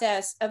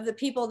process of the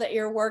people that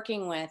you're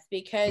working with,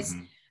 because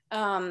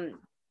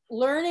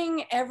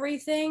learning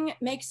everything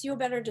makes you a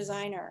better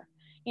designer.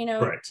 you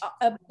know, Right.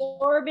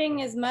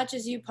 absorbing as much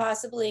as you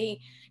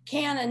possibly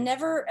can, and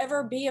never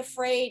ever be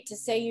afraid to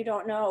say you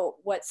don't know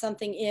what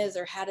something is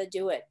or how to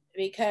do it,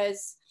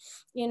 because,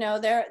 you know,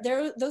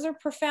 those are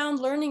profound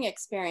learning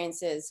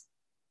experiences,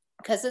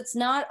 because it's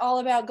not all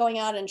about going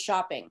out and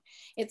shopping.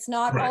 It's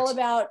not all Correct.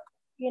 about,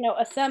 you know,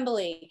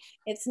 assembly.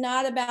 It's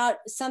not about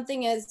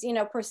something as, you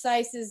know,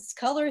 precise as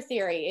color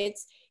theory.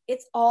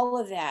 It's all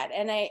of that.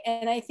 And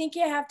I think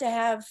you have to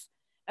have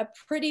a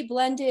pretty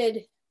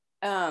blended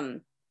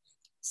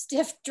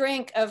stiff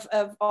drink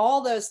of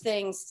all those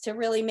things to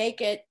really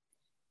make it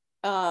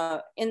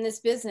in this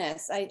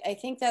business. I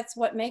think that's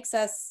what makes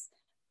us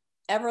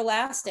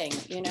everlasting,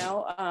 you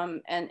know,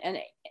 and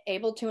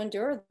able to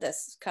endure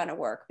this kind of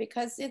work,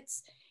 because it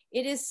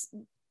is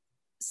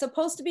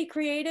supposed to be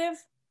creative,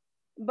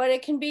 but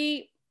it can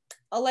be,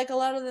 like a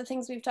lot of the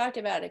things we've talked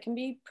about, it can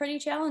be pretty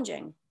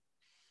challenging.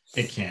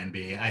 It can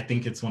be. I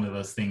think it's one of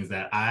those things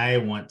that I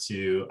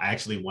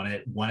actually want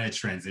to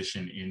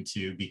transition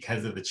into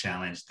because of the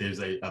challenge.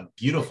 There's a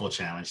beautiful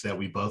challenge that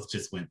we both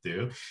just went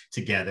through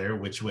together,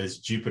 which was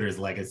Jupiter's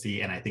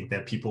Legacy. And I think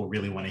that people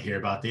really want to hear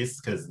about this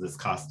because these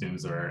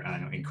costumes are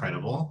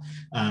incredible.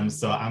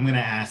 So I'm going to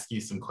ask you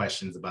some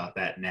questions about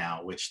that now,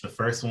 which the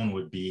first one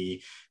would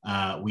be,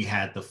 we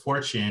had the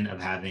fortune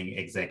of having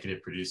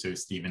executive producer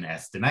Stephen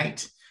S.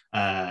 DeKnight,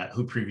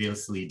 who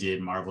previously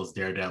did Marvel's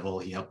Daredevil.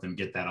 He helped them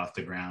get that off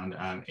the ground.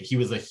 He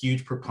was a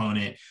huge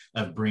proponent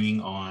of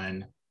bringing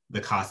on the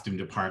costume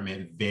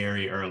department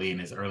very early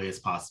and as early as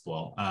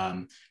possible.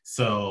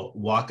 So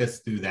walk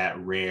us through that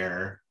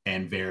rare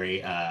and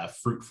very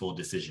fruitful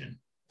decision.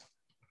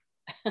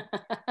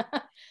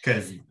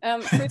 Because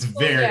it's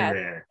very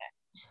rare.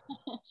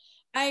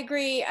 I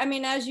agree. I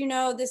mean, as you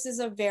know, this is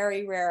a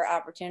very rare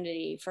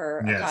opportunity for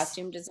a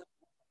costume designer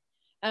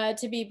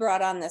to be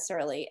brought on this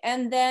early,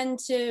 and then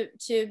to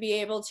be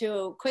able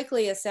to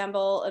quickly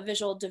assemble a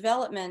visual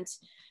development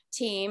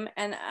team.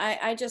 And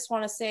I just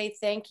want to say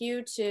thank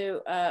you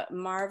to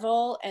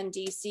Marvel and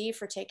DC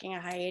for taking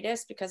a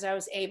hiatus, because I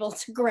was able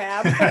to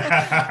grab the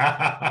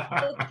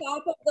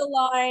top of the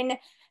line,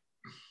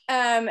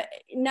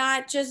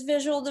 not just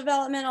visual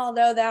development,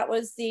 although that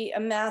was a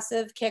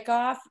massive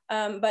kickoff,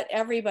 but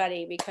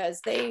everybody,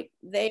 because they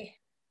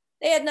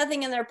had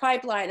nothing in their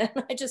pipeline,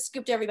 and I just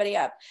scooped everybody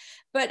up.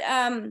 But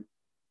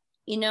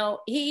you know,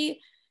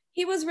 he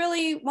was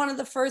really one of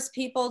the first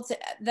people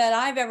that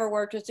I've ever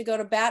worked with to go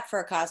to bat for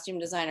a costume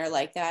designer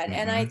like that. Mm-hmm.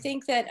 And I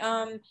think that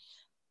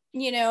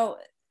you know,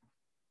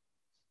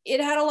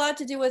 it had a lot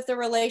to do with the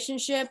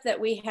relationship that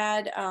we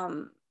had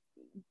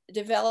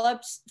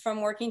developed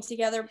from working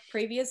together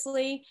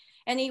previously.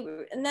 And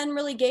then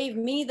really gave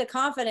me the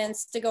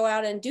confidence to go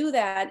out and do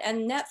that.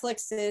 And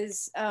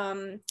Netflix's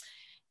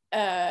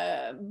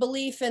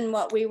belief in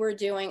what we were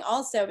doing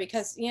also,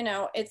 because, you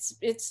know,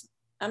 it's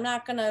I'm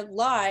not gonna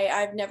lie,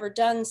 I've never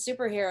done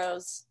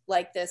superheroes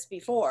like this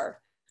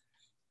before,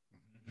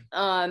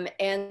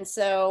 and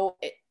so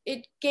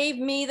it gave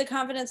me the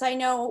confidence. I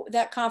know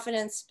that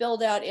confidence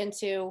spilled out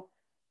into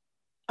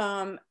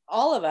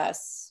all of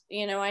us.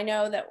 You know, I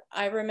know that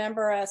I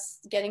remember us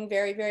getting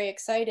very, very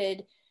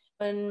excited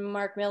when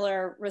Mark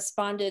Miller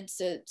responded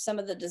to some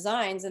of the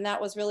designs, and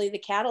that was really the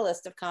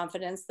catalyst of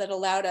confidence that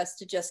allowed us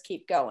to just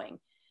keep going.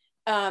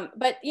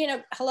 But, you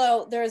know,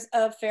 hello, there's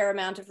a fair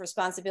amount of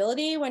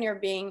responsibility when you're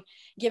being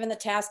given the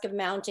task of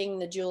mounting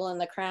the jewel in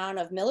the crown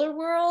of Miller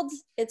World.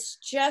 It's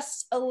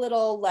just a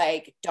little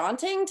like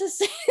daunting, to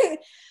say,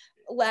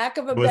 lack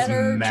of a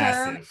better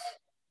term.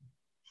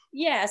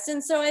 Yes.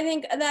 And so I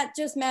think that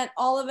just meant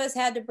all of us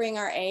had to bring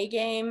our A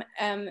game.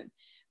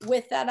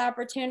 With that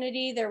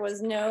opportunity, there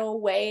was no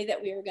way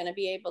that we were going to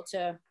be able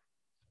to,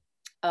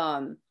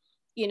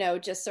 you know,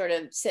 just sort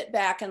of sit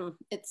back, and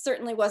it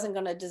certainly wasn't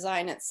going to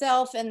design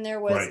itself. And there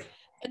was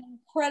an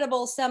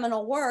incredible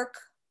seminal work,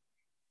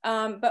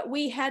 but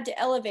we had to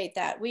elevate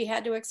that. We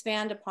had to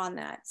expand upon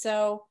that.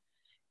 So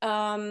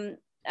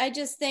I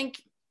just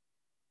think,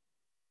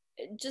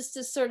 just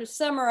to sort of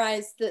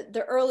summarize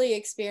the early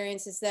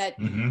experiences, that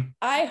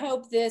I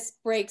hope this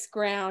breaks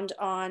ground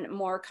on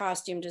more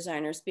costume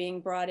designers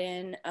being brought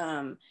in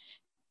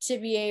to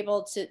be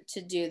able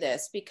to do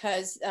this,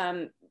 because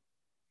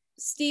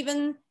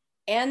Stephen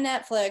and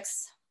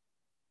Netflix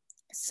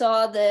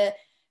saw the,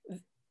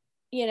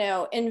 you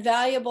know,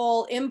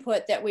 invaluable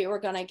input that we were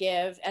going to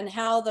give, and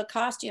how the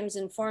costumes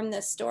informed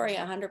this story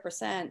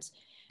 100%.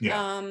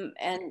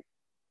 And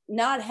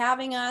not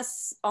having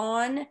us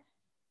on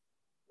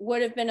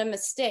would have been a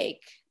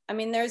mistake. I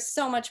mean, there's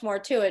so much more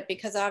to it,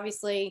 because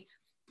obviously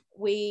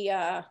we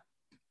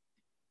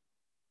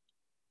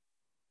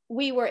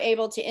were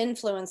able to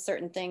influence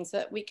certain things,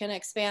 but we can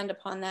expand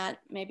upon that.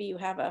 Maybe you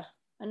have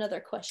another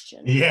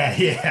question.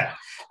 Yeah.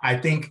 I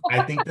think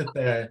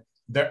that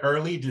the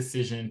early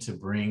decision to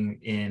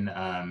bring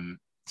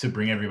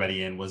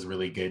everybody in was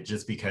really good,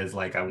 just because,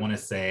 like, I want to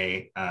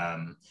say,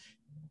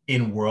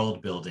 in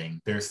world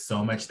building, there's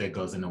so much that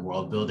goes into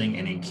world building,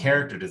 and in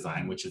character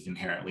design, which is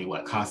inherently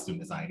what costume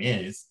design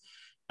is.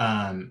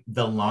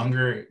 the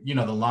longer,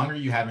 the longer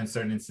you have in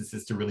certain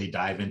instances to really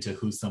dive into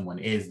who someone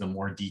is, the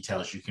more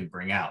details you can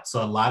bring out.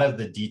 So a lot of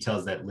the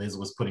details that Liz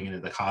was putting into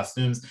the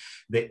costumes,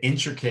 the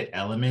intricate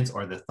elements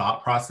or the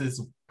thought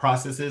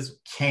processes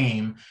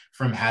came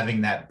from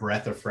having that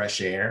breath of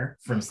fresh air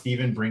from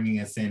Stephen bringing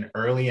us in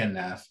early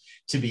enough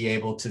to be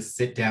able to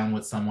sit down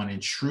with someone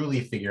and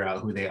truly figure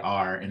out who they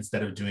are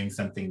instead of doing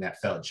something that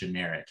felt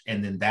generic.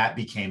 And then that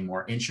became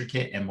more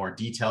intricate and more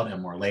detailed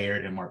and more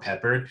layered and more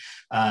peppered.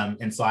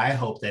 And so I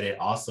hope that it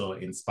also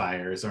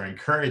inspires or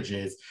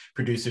encourages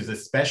producers,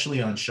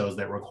 especially on shows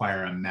that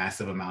require a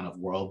massive amount of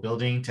world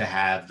building, to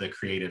have the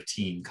creative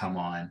team come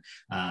on,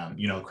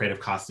 creative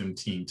costume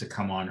team to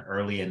come on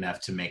early enough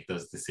to make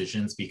those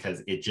decisions,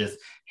 because it just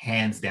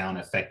hands down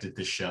affected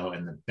the show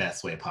in the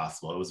best way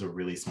possible. It was a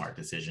really smart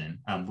decision,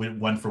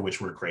 one for which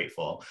we're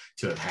grateful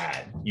to have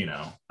had,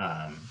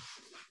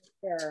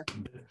 Sure.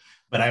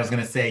 But I was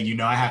going to say,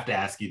 I have to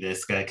ask you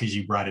this because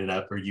you brought it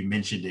up or you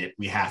mentioned it.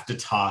 We have to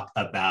talk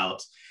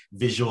about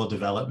visual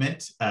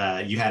development.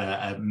 You had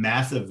a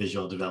massive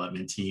visual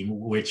development team,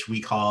 which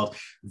we called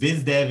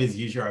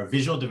VizDev. Our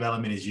visual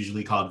development is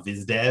usually called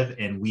VizDev,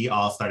 and we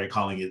all started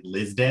calling it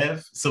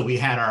LizDev. So we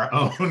had our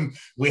own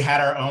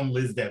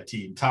LizDev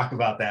team. Talk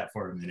about that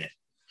for a minute.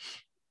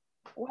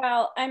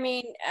 Well, I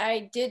mean,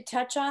 I did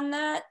touch on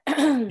that.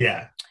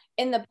 Yeah.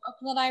 In the book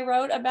that I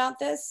wrote about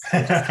this.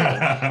 I'm just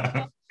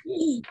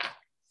kidding.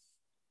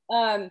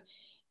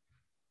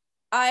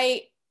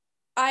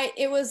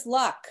 It was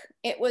luck.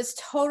 It was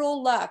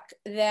total luck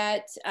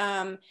that,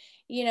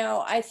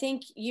 I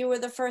think you were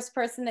the first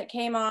person that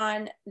came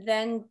on,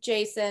 then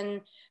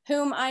Jason,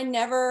 whom I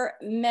never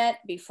met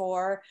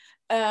before.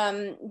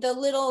 The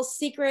little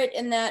secret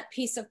in that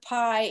piece of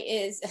pie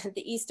is,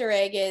 the Easter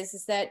egg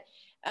is that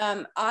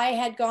I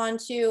had gone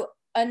to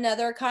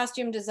another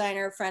costume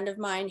designer friend of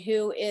mine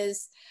who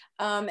is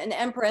an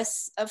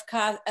empress of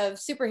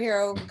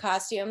superhero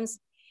costumes,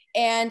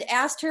 and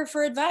asked her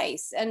for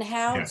advice and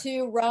how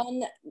to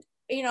run,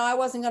 I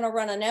wasn't going to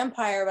run an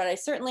empire, but I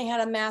certainly had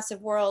a massive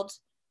world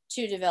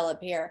to develop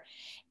here.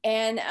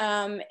 And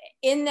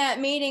in that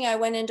meeting, I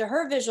went into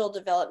her visual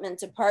development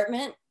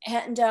department,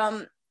 and,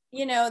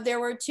 there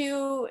were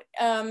two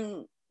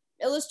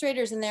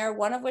illustrators in there,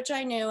 one of which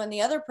I knew, and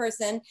the other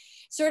person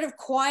sort of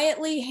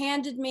quietly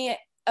handed me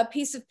a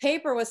piece of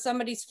paper with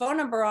somebody's phone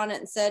number on it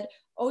and said,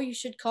 "Oh, you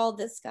should call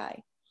this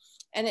guy."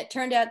 And it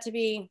turned out to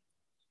be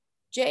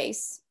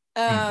Jace.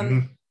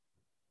 And,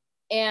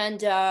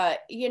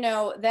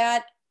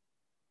 that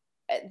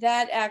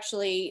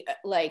actually,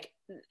 like,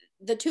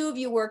 the two of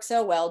you work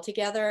so well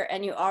together,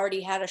 and you already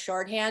had a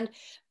shorthand,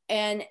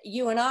 and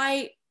you and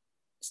I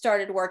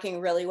started working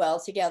really well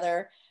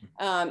together,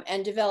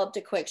 and developed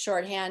a quick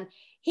shorthand.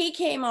 He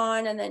came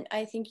on, and then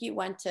I think you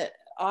went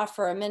off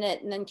for a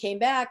minute and then came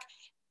back.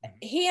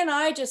 He and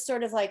I just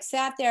sort of like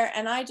sat there,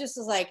 and I just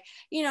was like,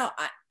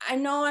 I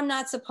know I'm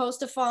not supposed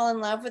to fall in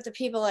love with the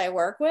people I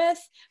work with,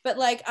 but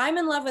like, I'm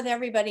in love with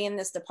everybody in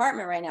this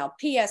department right now.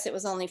 P.S. It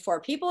was only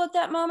 4 people at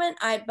that moment.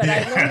 I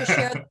learned to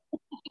share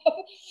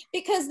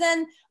because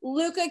then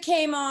Luca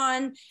came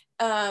on.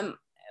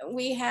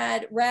 We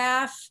had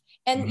Raph,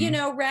 and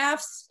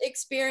Raph's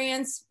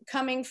experience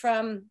coming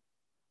from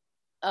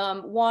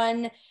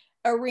one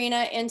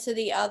arena into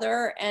the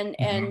other, and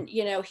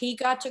he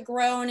got to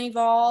grow and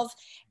evolve.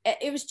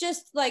 It was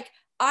just like,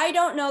 I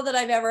don't know that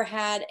I've ever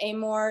had a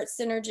more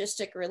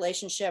synergistic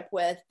relationship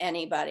with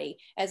anybody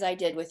as I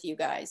did with you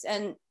guys,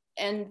 and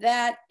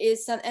that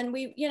is some, and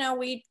we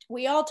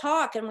all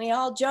talk and we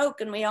all joke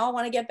and we all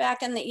want to get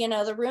back in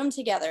the room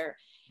together.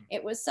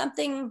 It was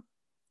something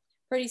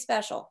pretty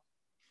special.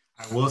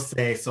 I will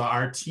say, so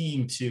our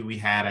team too, we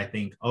had, I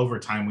think over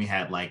time we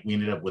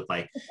ended up with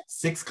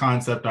 6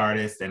 concept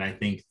artists, and I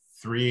think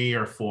 3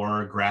 or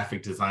 4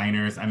 graphic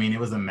designers. I mean, it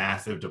was a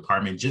massive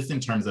department just in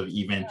terms of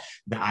even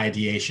the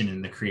ideation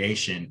and the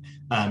creation.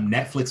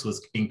 Netflix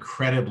was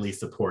incredibly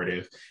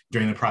supportive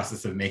during the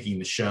process of making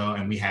the show.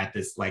 And we had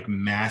this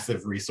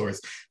massive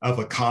resource of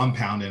a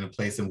compound in a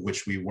place in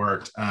which we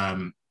worked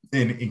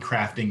in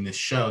crafting this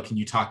show. Can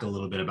you talk a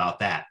little bit about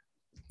that?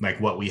 Like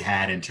what we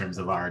had in terms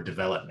of our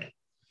development?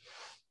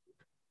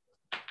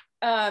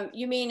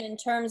 You mean in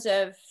terms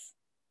of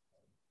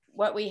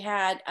what we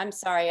had? I'm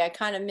sorry, I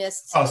kind of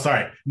missed. Oh,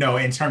 sorry. No,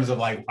 in terms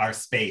of our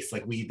space,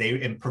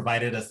 they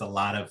provided us a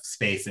lot of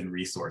space and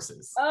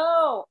resources.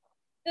 Oh,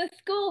 the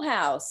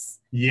schoolhouse.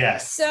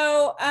 Yes.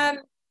 So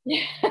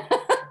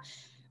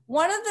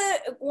one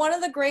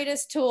of the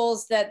greatest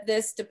tools that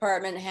this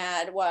department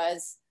had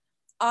was,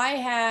 I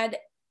had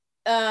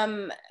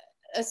a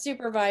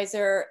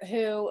supervisor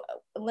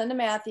Linda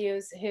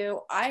Matthews, who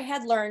I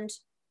had learned,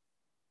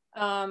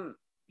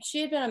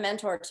 she had been a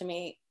mentor to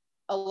me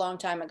a long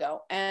time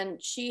ago,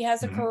 and she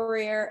has a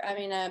career,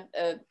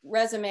 a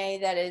resume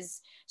that is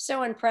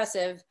so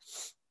impressive.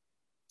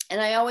 And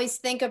I always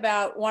think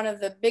about one of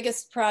the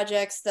biggest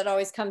projects that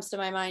always comes to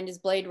my mind is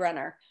Blade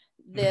Runner.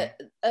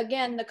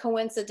 Again, the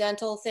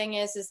coincidental thing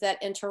is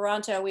that in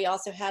Toronto, we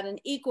also had an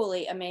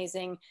equally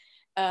amazing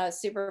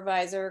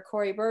supervisor,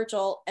 Corey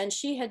Burchell, and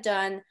she had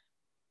done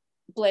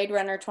Blade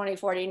Runner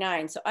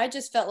 2049. So I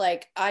just felt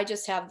like I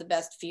just have the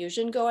best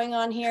fusion going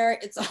on here.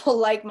 It's all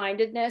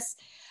like-mindedness,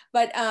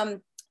 but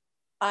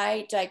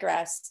I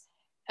digress.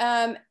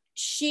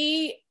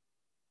 She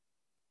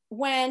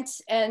went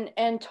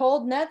and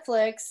told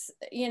Netflix,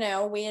 you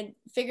know, we had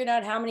figured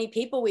out how many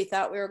people we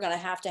thought we were going to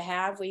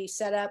have. We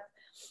set up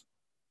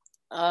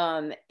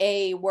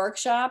a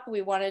workshop.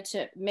 We wanted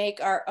to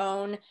make our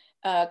own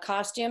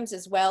costumes,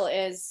 as well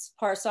as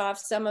parse off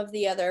some of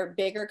the other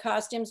bigger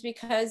costumes,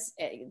 because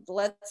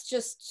let's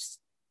just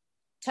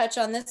touch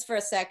on this for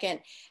a second.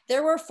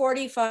 There were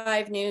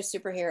 45 new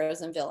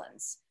superheroes and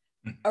villains,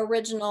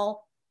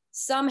 original.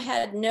 Some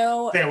had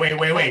no.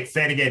 Wait.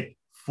 Say it again.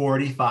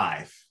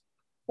 45.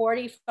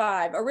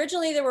 45.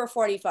 Originally there were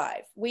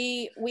 45.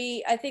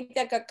 I think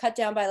that got cut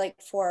down by like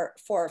four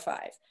or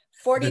five.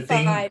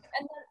 45,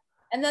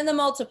 and then the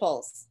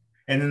multiples.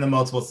 And then the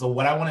multiples. So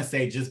what I want to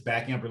say, just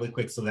backing up really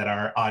quick so that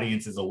our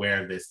audience is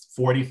aware of this,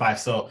 45.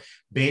 So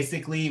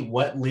basically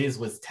what Liz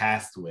was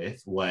tasked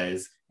with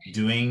was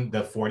doing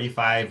the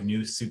 45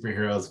 new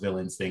superheroes,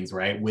 villains things,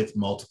 right? With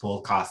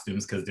multiple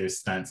costumes, because there's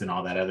stunts and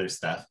all that other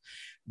stuff.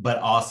 But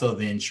also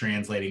then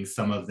translating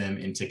some of them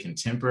into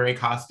contemporary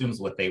costumes,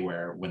 what they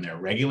wear when they're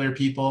regular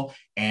people,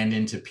 and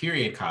into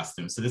period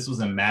costumes. So this was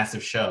a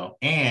massive show.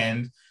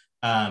 And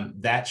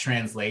that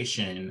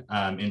translation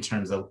in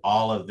terms of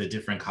all of the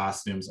different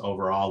costumes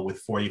overall with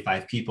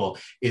 45 people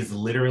is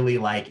literally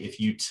like if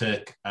you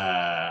took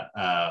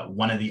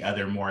one of the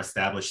other more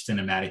established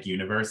cinematic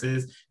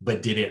universes,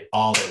 but did it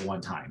all at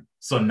one time.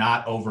 So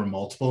not over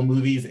multiple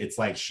movies. It's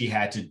like she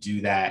had to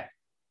do that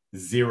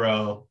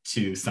 0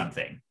 to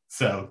something.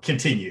 So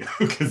continue,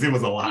 because it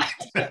was a lot.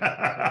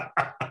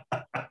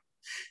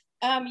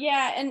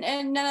 Yeah,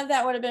 and none of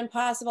that would have been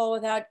possible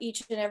without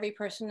each and every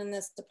person in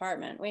this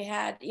department. We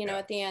had, you know,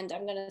 at the end,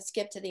 I'm going to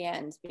skip to the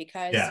end,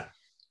 because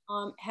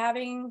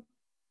having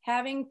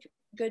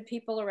good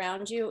people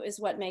around you is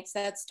what makes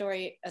that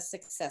story a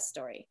success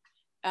story,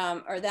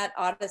 or that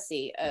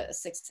Odyssey a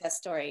success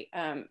story.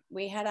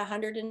 We had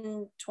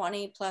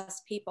 120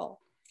 plus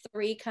people,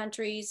 3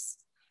 countries.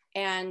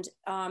 And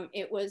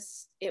it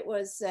was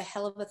a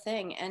hell of a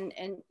thing, and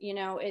you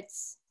know, it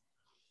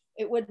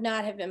would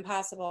not have been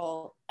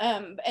possible.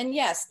 And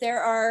yes,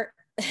 there are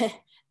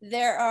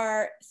there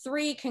are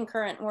 3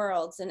 concurrent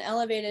worlds: an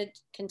elevated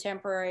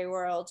contemporary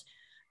world,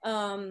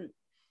 a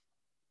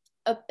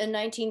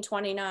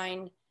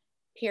 1929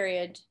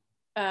 period,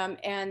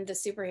 and the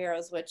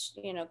superheroes, which,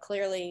 you know,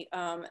 clearly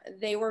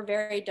they were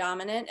very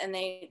dominant and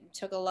they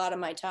took a lot of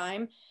my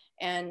time.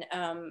 And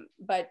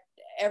but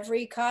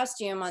every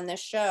costume on this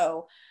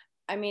show,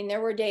 I mean, there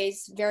were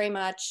days very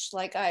much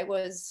like I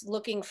was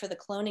looking for the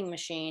cloning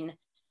machine,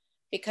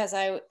 because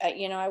I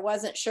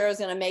wasn't sure I was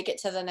going to make it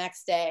to the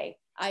next day.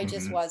 I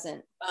just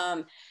wasn't,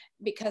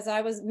 because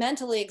I was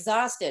mentally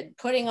exhausted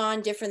putting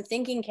on different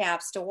thinking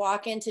caps to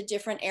walk into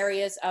different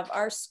areas of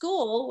our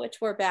school, which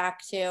we're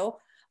back to.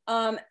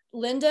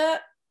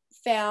 Linda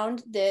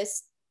found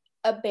this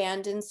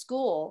abandoned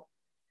school.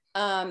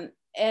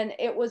 And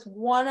it was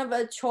one of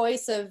a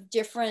choice of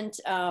different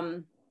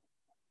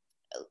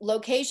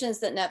locations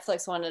that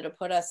Netflix wanted to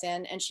put us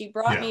in. And she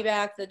brought me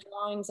back the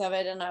drawings of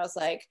it. And I was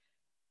like,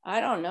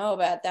 I don't know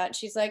about that.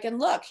 She's like, and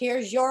look,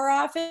 here's your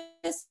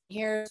office,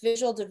 here's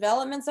visual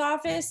development's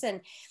office, and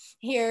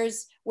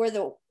here's where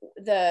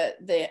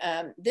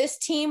this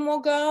team will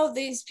go.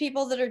 These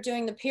people that are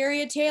doing the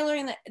period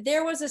tailoring.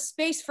 There was a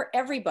space for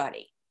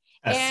everybody.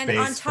 And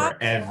on top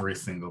for every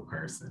single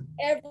person.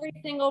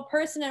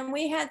 And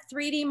we had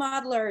 3D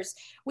modelers.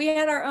 We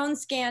had our own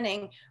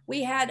scanning.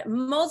 We had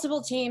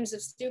multiple teams of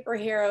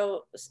superheroes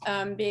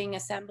being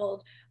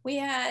assembled. We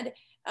had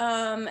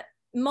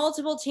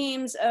multiple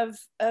teams of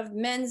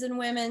men's and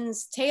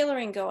women's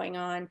tailoring going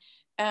on.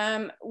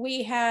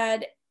 We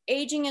had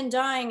aging and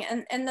dying,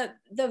 and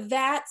the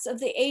vats of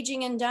the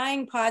aging and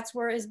dying pots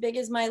were as big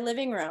as my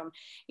living room.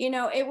 You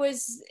know, it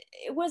was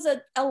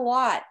a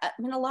lot. I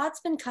mean, a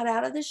lot's been cut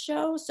out of this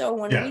show. So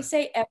when we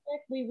say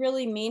epic, we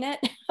really mean it.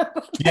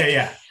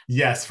 Like,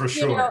 yes, for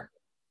sure. You know,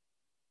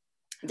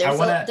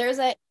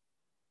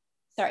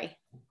 sorry.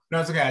 No,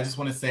 it's okay. I just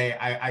want to say,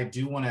 I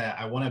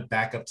want to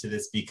back up to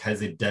this,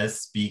 because it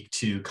does speak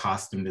to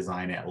costume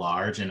design at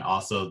large, and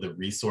also the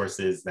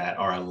resources that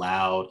are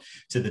allowed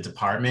to the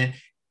department.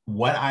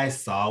 What I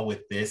saw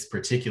with this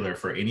particular,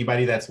 for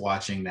anybody that's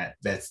watching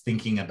that's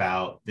thinking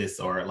about this,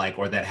 or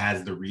that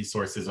has the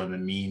resources or the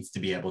means to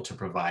be able to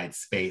provide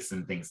space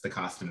and things to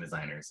costume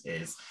designers,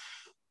 is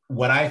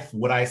what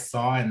I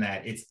saw in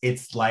that.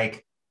 It's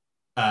like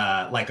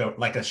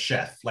a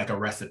chef, like a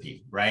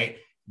recipe, right?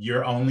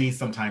 You're only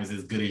sometimes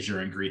as good as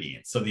your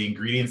ingredients. So the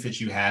ingredients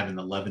that you have and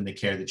the love and the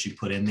care that you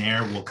put in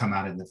there will come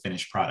out in the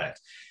finished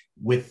product.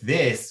 With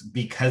this,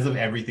 because of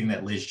everything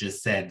that Liz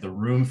just said, the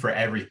room for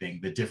everything,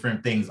 the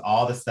different things,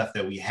 all the stuff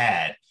that we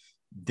had,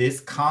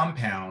 this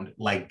compound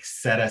like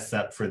set us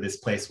up for this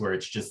place where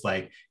it's just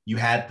like you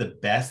had the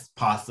best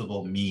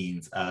possible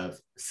means of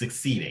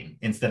succeeding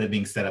instead of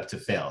being set up to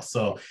fail.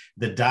 So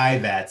the dye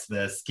vats,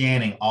 the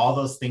scanning, all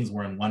those things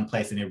were in one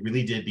place, and it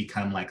really did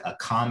become like a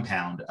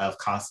compound of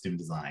costume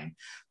design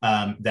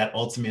that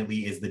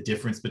ultimately is the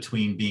difference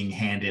between being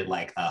handed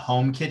like a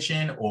home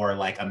kitchen or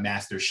like a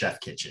master chef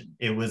kitchen.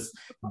 It was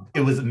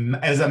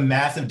a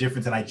massive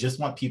difference, and I just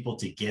want people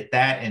to get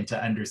that and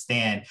to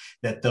understand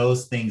that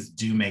those things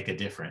do make a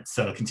difference.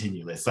 So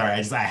continue, Liz. Sorry,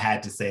 I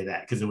had to say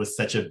that because it was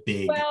such a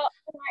big. Well,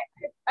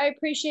 I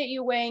appreciate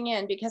you weighing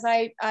in, because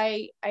I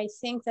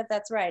think that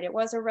that's right. It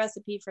was a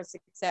recipe for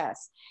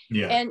success.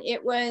 Yeah. And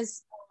it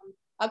was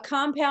a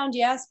compound,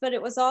 yes, but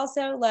it was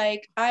also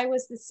like I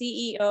was the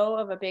CEO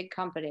of a big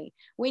company.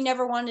 We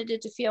never wanted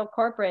it to feel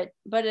corporate,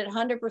 but it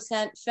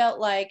 100% felt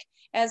like,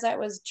 as I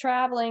was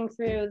traveling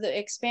through the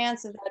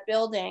expanse of that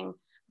building,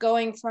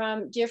 going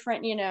from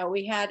different,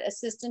 we had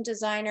assistant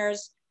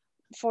designers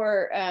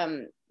for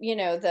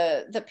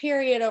the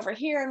period over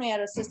here, and we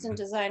had assistant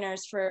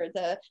designers for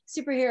the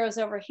superheroes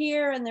over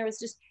here, and there was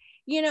just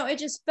it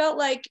just felt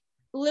like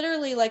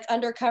literally like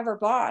undercover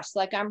boss.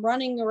 Like I'm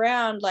running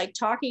around like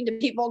talking to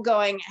people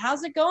going,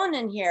 how's it going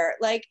in here?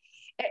 Like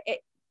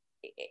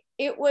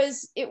it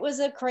was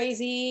a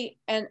crazy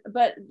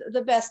but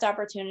the best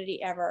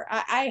opportunity ever.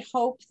 I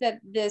hope that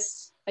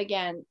this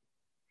again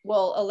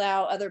will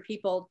allow other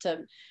people to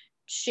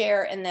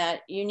share in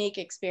that unique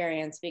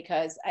experience,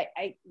 because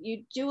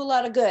you do a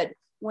lot of good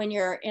when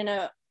you're in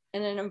an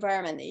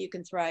environment that you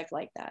can thrive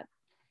like that.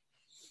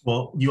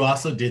 Well, you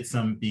also did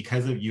some,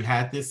 because of you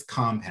had this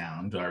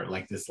compound or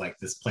like this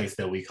place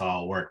that we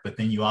call work, but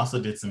then you also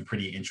did some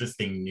pretty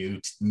interesting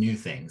new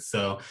things.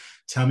 So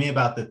tell me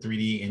about the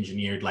 3D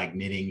engineered like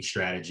knitting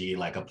strategy,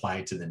 like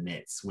applied to the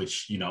knits,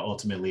 which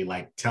ultimately,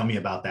 like, tell me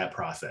about that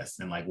process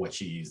and like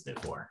what you used it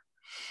for.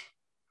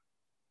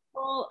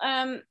 Well,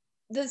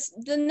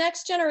 the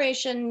next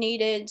generation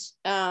needed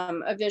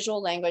a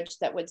visual language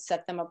that would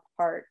set them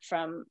apart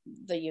from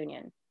the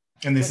Union.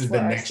 And this is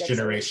the next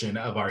generation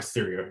of our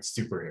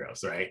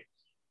superheroes, right?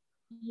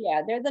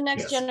 Yeah, they're the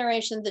next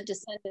generation, the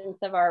descendants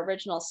of our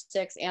original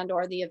 6 and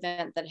or the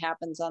event that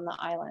happens on the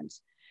island.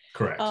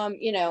 Correct.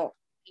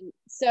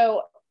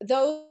 So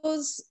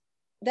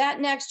that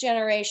next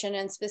generation,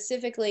 and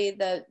specifically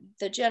the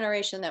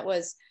generation that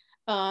was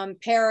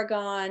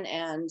Paragon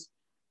and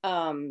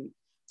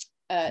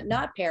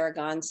not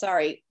Paragon,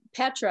 sorry,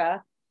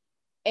 Petra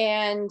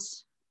and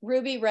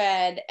Ruby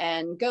Red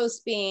and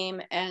Ghost Beam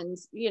and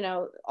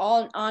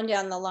all on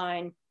down the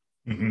line.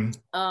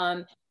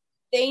 Mm-hmm.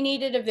 They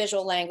needed a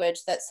visual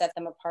language that set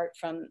them apart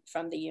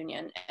from the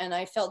Union, and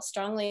I felt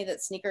strongly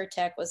that sneaker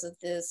tech was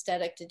the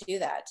aesthetic to do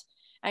that.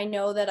 I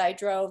know that I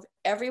drove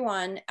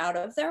everyone out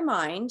of their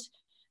mind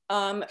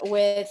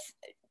with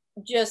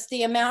just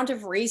the amount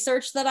of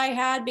research that I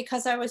had,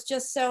 because I was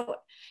just so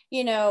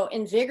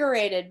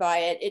invigorated by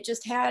it. It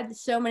just had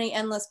so many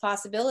endless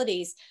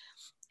possibilities.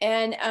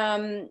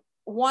 And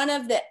one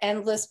of the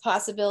endless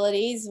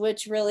possibilities,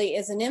 which really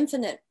is an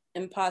infinite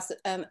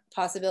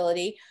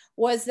possibility,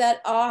 was that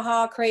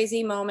aha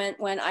crazy moment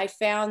when I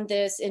found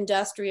this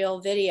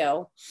industrial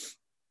video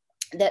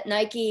that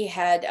Nike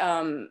had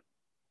done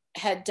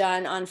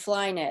on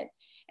Flyknit.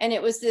 And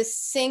it was this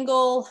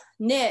single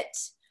knit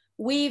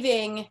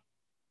weaving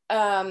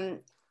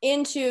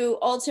into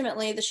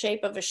ultimately the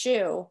shape of a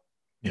shoe.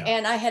 Yeah.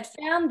 And I had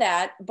found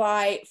that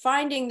by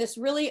finding this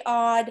really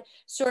odd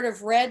sort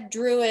of red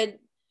druid.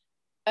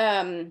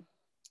 Do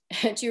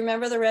you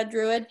remember the red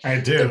druid? I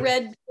do.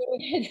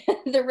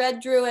 The red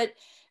druid.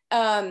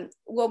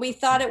 Well, we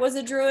thought it was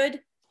a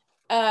druid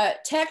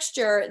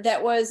texture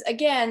that was,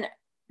 again,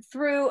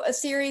 through a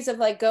series of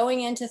like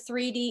going into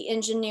 3D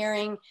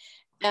engineering,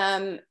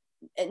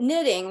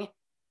 knitting,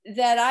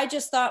 that I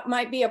just thought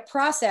might be a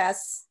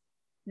process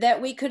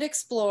that we could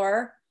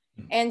explore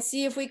and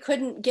see if we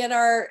couldn't get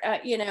our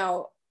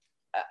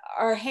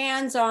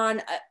hands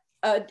on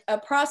a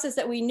process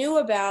that we knew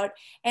about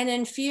and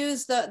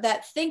infuse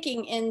that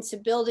thinking into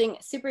building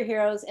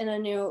superheroes in a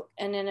new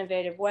and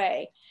innovative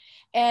way.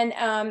 And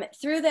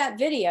through that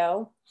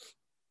video,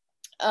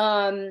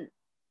 and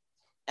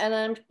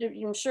I'm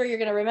sure you're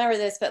going to remember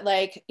this, but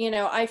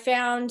I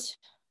found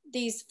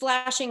these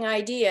flashing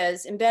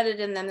ideas embedded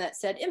in them that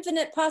said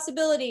infinite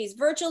possibilities,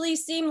 virtually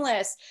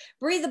seamless,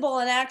 breathable,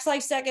 and acts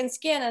like second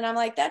skin. And I'm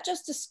like, that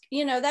just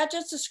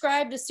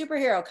described a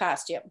superhero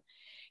costume.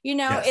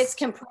 Yes. It's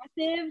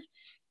compressive.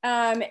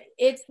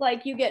 It's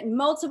like you get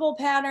multiple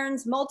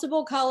patterns,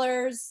 multiple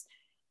colors,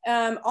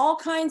 all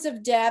kinds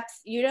of depth.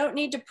 You don't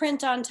need to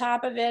print on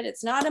top of it.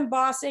 It's not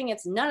embossing.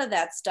 It's none of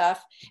that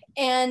stuff.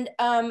 And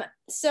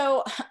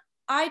so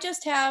I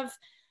just have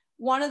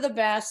one of the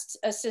best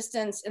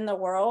assistants in the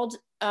world.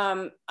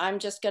 I'm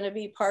just going to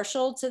be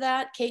partial to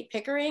that, Kate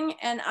Pickering.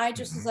 And I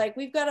just was like,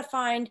 we've got to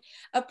find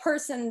a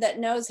person that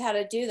knows how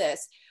to do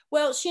this.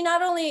 Well, she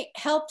not only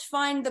helped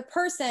find the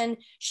person,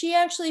 she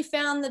actually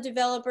found the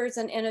developers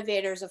and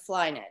innovators of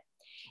Flyknit.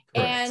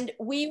 Right. And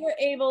we were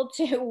able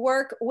to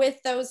work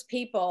with those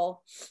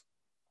people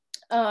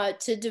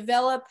to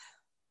develop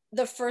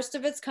the first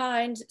of its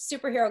kind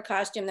superhero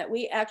costume that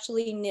we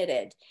actually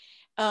knitted.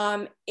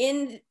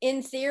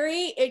 In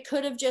theory, it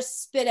could have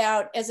just spit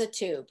out as a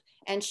tube,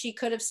 and she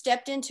could have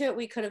stepped into it.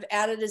 We could have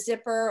added a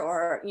zipper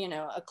or, you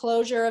know, a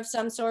closure of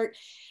some sort,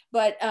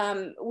 but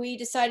we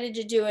decided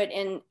to do it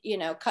in, you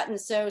know, cut and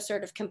sew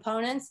sort of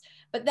components,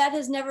 but that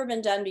has never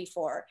been done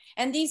before.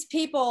 And these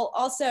people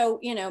also,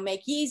 you know,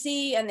 make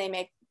Yeezy, and they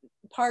make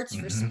parts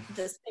for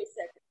the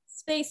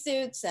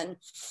spacesuits and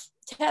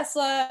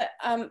Tesla.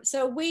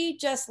 So we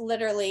just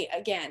literally,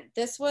 again,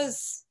 this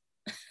was,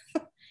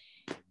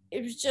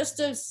 it was just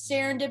a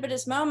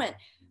serendipitous moment.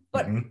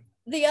 But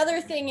the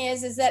other thing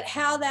is that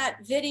how that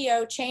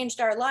video changed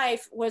our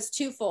life was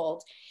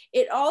twofold.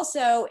 It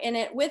also,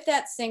 with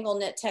that single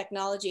knit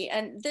technology,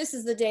 and this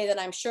is the day that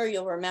I'm sure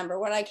you'll remember,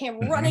 when I came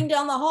running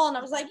down the hall and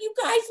I was like, you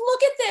guys,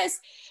 look at this,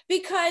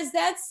 because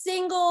that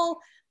single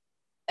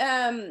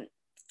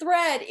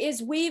thread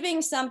is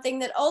weaving something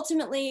that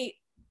ultimately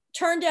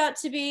turned out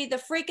to be the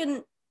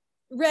freaking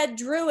red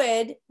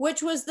druid,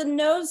 which was the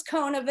nose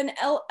cone of an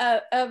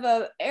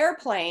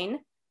airplane.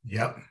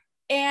 Yep.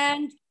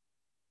 And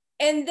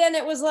then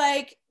it was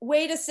like,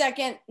 wait a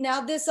second, now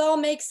this all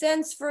makes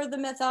sense for the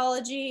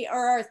mythology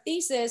or our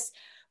thesis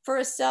for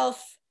a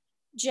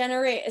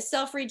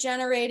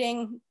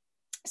self-regenerating,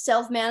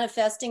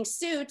 self-manifesting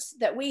suit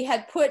that we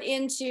had put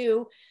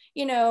into,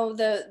 you know,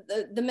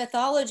 the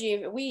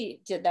mythology. We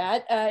did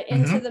that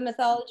into the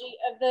mythology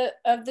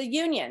of the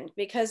Union,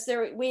 because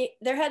there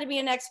had to be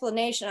an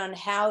explanation on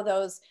how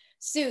those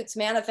suits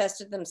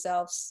manifested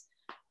themselves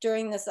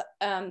during this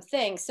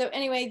thing. So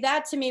anyway,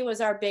 that to me was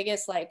our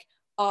biggest like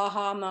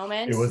aha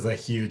moment. It was a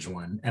huge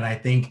one. And I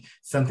think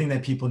something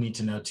that people need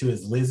to know too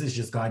is Liz is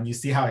just gone. You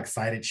see how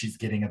excited she's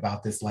getting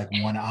about this like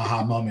one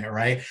aha moment,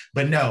 right?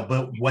 But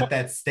what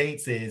that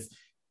states is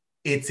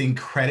it's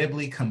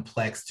incredibly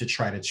complex to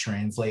try to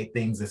translate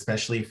things,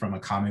 especially from a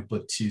comic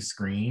book to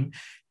screen.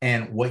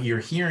 And what you're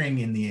hearing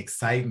in the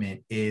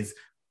excitement is,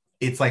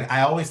 it's like,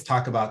 I always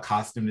talk about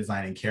costume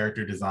design and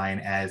character design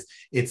as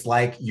it's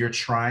like you're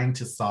trying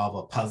to solve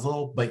a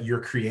puzzle, but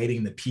you're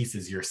creating the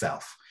pieces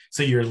yourself.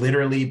 So you're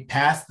literally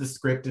past the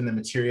script and the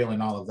material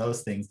and all of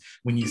those things.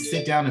 When you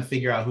sit down and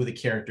figure out who the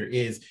character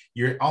is,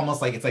 you're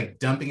almost like, it's like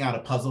dumping out a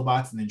puzzle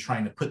box and then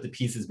trying to put the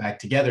pieces back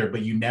together,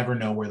 but you never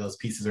know where those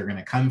pieces are going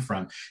to come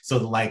from.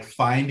 So like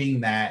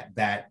finding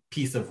that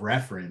piece of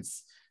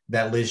reference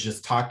that Liz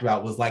just talked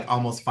about was like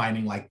almost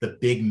finding like the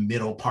big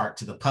middle part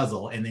to the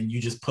puzzle, and then you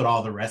just put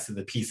all the rest of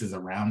the pieces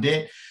around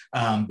it.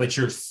 But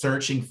you're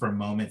searching for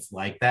moments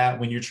like that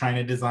when you're trying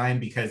to design,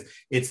 because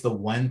it's the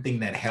one thing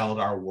that held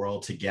our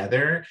world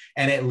together.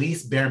 And at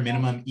least bare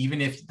minimum,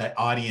 even if the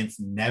audience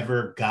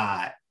never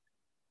got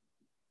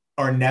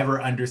or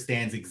never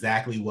understands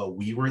exactly what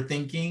we were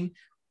thinking,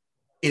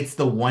 it's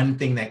the one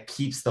thing that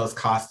keeps those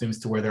costumes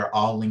to where they're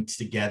all linked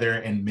together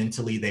and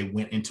mentally they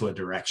went into a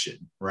direction,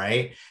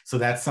 right? So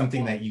that's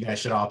something that you guys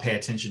should all pay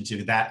attention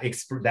to, that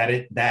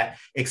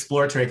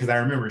exploratory, because I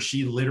remember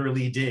she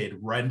literally did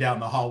run down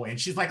the hallway and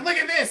she's like, look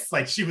at this,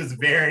 like she was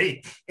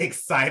very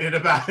excited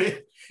about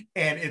it.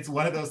 And it's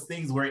one of those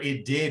things where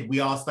we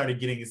all started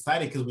getting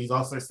excited because we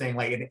all started saying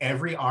like, and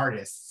every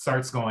artist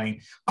starts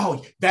going,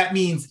 oh, that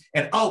means,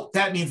 and oh,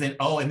 that means, and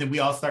oh, and then we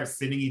all start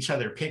sending each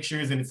other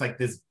pictures. And it's like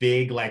this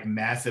big, like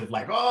massive,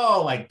 like,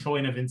 oh, like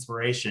point of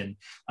inspiration.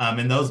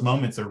 And those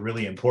moments are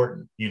really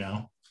important, you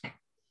know?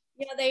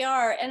 Yeah, they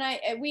are. And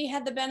we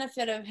had the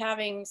benefit of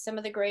having some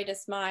of the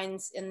greatest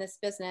minds in this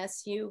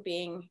business, you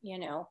being, you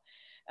know,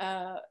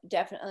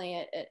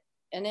 definitely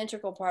an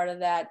integral part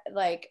of that,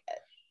 like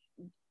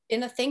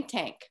in a think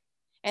tank.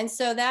 And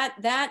so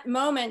that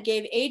moment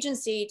gave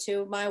agency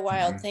to my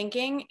wild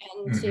thinking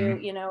and to,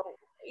 you know,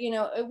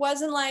 it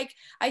wasn't like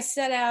I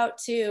set out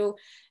to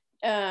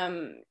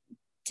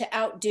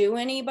outdo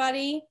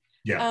anybody.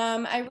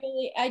 Yeah.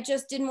 I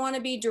just didn't want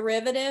to be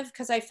derivative,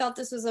 because I felt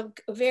this was a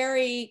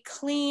very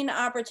clean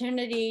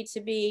opportunity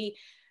to be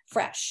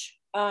fresh,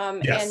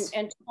 Yes.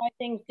 and try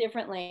things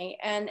differently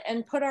and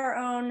put our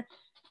own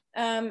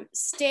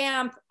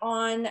stamp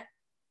on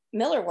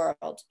Miller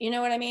World. You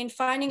know what I mean?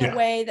 Finding a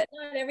way that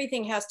not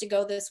everything has to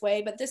go this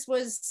way, but this,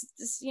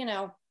 you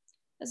know,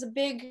 was a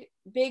big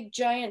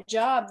giant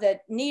job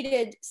that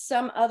needed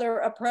some other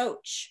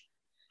approach.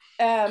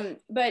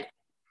 But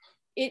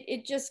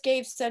it just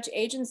gave such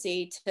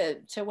agency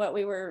to what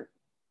we were.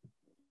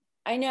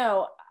 I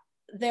know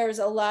there's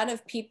a lot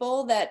of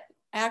people that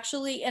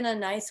actually in a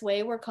nice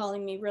way were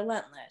calling me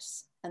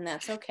relentless, and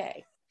that's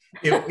okay.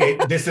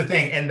 This is the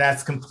thing, and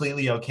that's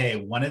completely okay.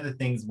 One of the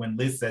things when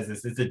Liz says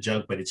this, it's a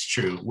joke, but it's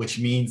true, which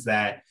means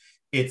that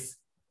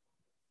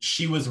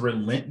she was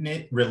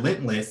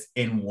relentless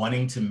in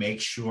wanting to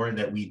make sure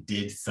that we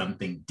did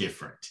something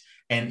different.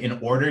 And in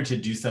order to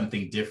do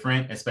something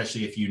different,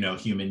 especially if you know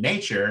human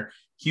nature,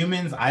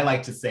 humans, I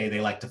like to say,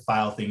 they like to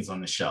file things on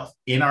the shelf.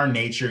 In our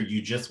nature,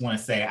 you just want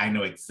to say, I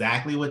know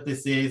exactly what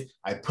this is.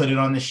 I put it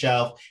on the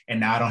shelf, and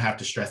now I don't have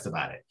to stress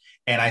about it.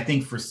 And I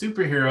think for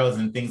superheroes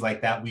and things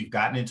like that, we've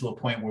gotten into a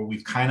point where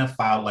we've kind of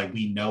filed like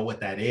we know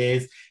what that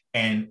is.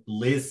 And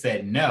Liz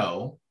said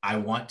no. I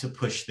want to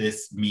push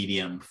this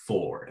medium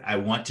forward. I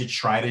want to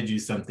try to do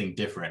something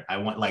different. I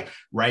want, like,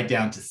 right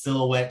down to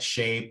silhouette,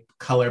 shape,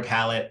 color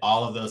palette,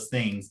 all of those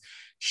things.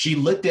 She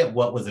looked at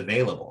what was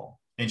available,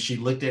 and she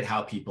looked at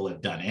how people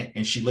have done it,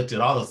 and she looked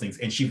at all those things,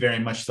 and she very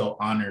much so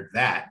honored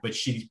that. But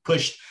she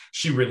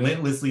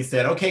relentlessly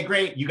said, okay,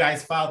 great, you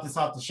guys filed this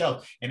off the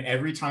shelf. And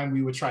every time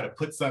we would try to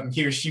put something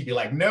here, she'd be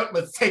like, nope,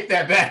 let's take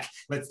that back.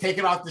 Let's take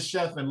it off the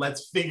shelf and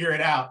let's figure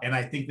it out. And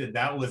I think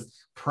that was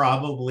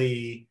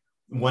probably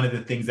one of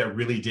the things that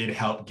really did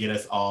help get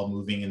us all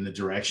moving in the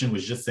direction,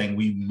 was just saying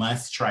we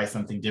must try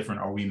something different,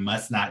 or we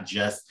must not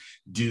just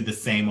do the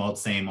same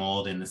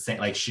old and the same.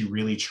 Like, she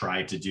really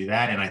tried to do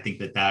that. And I think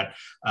that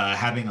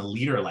having a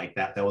leader like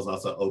that was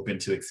also open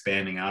to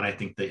expanding out, I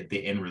think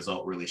the end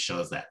result really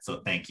shows that. So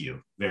thank you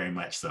very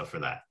much so for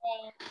that.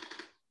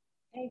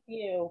 Thank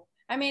you.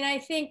 I mean, I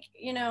think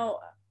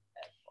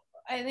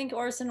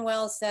Orson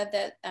Welles said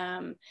that,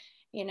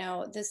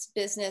 this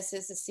business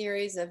is a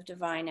series of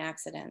divine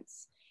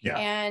accidents. Yeah.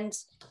 And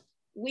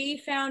we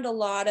found a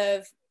lot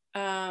of,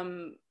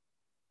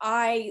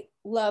 I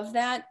love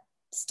that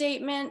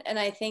statement. And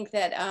I think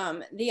that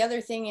the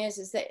other thing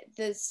is that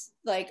this,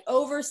 like,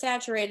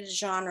 oversaturated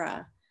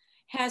genre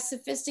has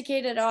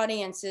sophisticated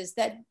audiences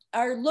that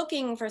are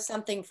looking for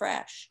something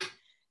fresh.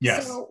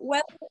 Yes. So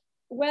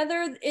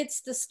whether it's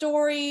the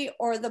story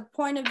or the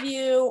point of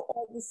view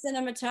or the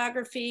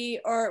cinematography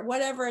or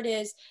whatever it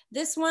is,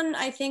 this one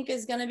I think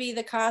is going to be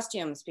the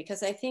costumes,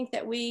 because I think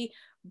that we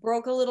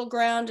broke a little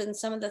ground in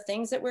some of the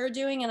things that we're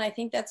doing. And I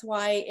think that's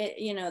why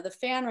the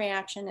fan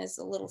reaction is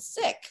a little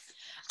sick.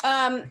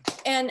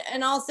 And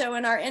also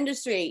in our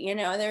industry,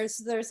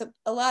 there's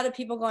a lot of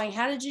people going,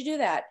 how did you do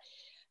that?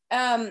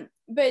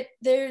 But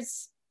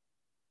there's,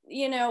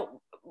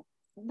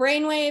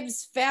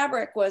 Brainwave's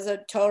fabric was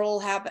a total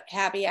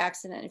happy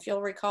accident. If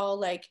you'll recall,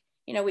 we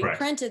right.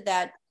 printed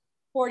that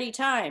 40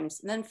 times,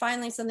 and then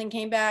finally something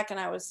came back and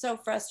I was so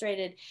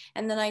frustrated.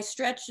 And then I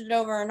stretched it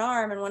over an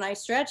arm. And when I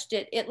stretched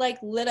it, it like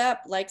lit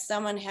up like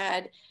someone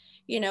had,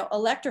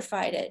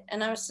 electrified it.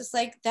 And I was just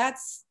like,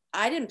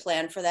 I didn't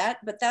plan for that,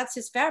 but that's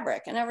his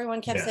fabric. And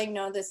everyone kept saying,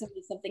 no, this is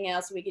something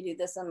else. We could do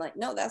this. I'm like,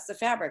 no, that's the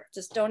fabric.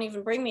 Just don't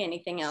even bring me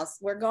anything else.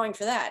 We're going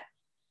for that.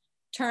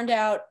 Turned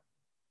out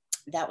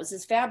that was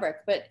his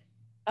fabric, but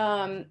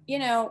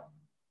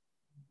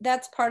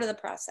that's part of the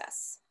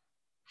process.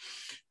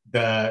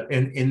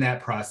 In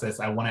that process,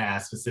 I want to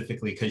ask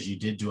specifically, because you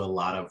did do a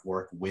lot of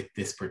work with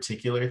this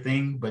particular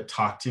thing, but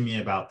talk to me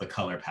about the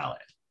color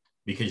palette,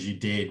 because you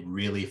did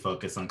really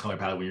focus on color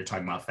palette when you're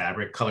talking about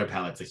fabric. Color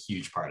palette's a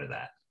huge part of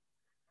that.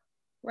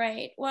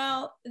 Right.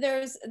 Well,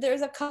 there's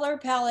a color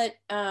palette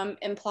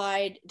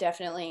implied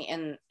definitely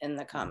in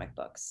the comic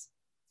books.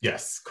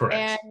 Yes, correct.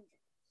 And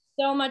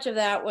so much of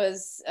that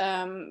was,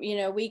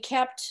 we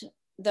kept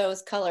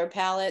those color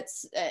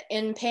palettes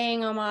in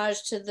paying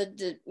homage to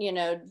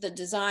the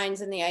designs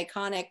and the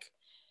iconic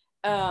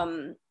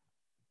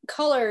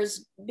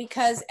colors,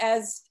 because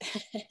as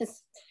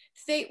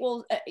fate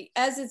will,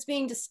 as it's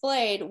being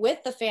displayed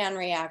with the fan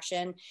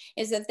reaction,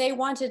 is that they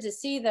wanted to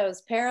see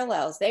those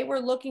parallels. They were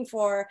looking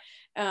for,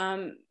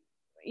 oh,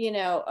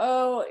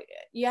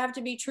 you have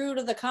to be true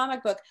to the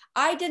comic book.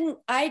 I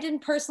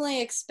didn't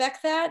personally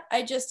expect that.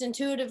 I just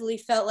intuitively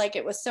felt like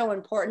it was so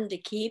important to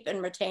keep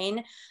and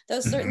retain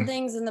those certain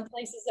things in the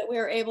places that we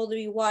were able to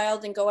be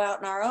wild and go out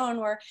on our own,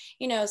 where,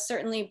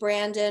 certainly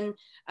Brandon,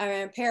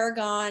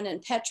 Paragon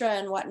and Petra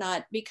and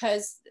whatnot,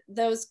 because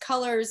those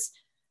colors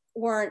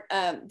weren't,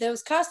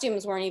 those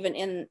costumes weren't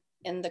even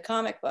in the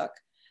comic book.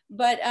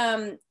 But,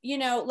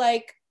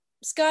 like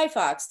Sky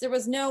Fox, there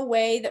was no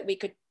way that we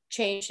could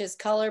change his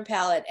color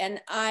palette.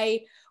 And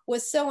I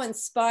was so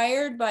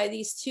inspired by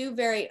these two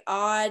very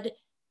odd,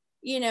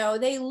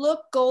 they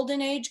look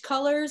golden age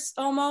colors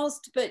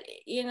almost, but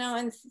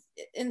in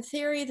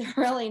theory they're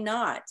really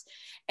not.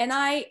 And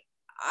I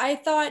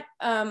thought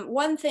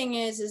one thing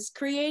is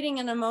creating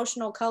an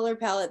emotional color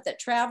palette that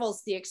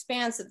travels the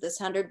expanse of this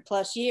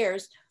 100+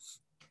 years.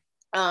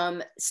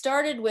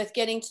 Started with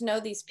getting to know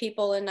these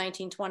people in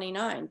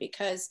 1929,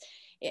 because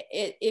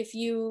if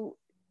you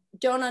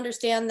don't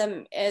understand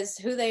them as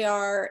who they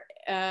are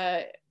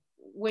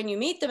when you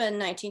meet them in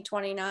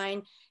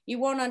 1929, you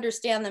won't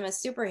understand them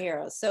as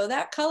superheroes. So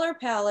that color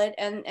palette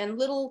and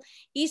little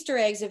Easter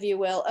eggs, if you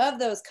will, of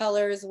those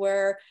colors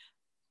were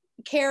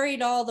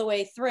carried all the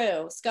way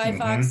through. Sky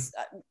Fox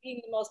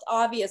being the most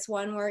obvious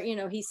one, where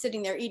he's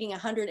sitting there eating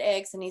 100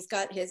 eggs and he's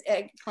got his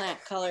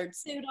eggplant colored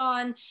suit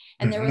on,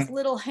 and there was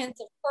little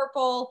hints of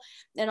purple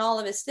and all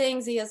of his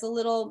things. He has a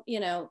little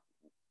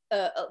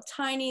a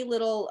tiny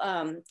little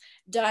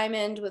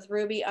diamond with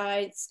ruby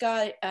eyed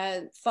Sky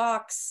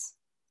Fox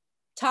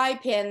tie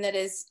pin that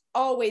is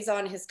always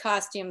on his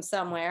costume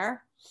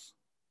somewhere.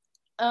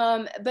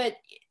 But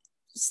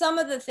some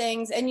of the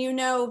things, and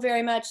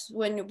very much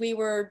when we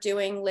were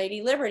doing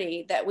Lady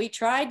Liberty, that we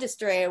tried to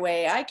stray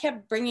away. I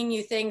kept bringing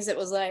you things that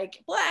was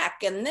like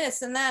black and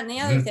this and that and the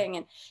other thing,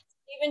 and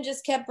Stephen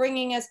just kept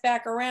bringing us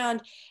back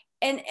around,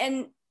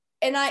 and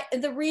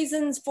the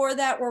reasons for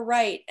that were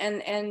right.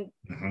 And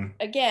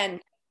again,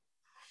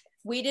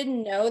 we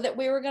didn't know that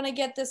we were going to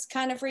get this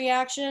kind of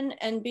reaction,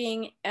 and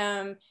being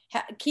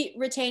keep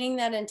retaining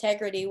that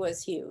integrity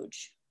was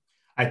huge.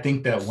 I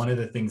think that one of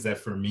the things that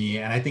for me,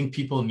 and I think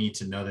people need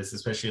to know this,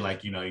 especially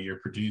like, you know, your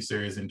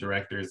producers and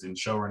directors and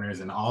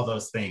showrunners and all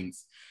those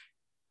things,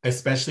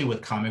 especially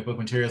with comic book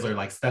materials or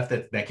like stuff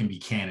that can be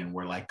canon,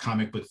 where like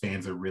comic book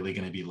fans are really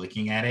going to be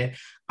looking at it.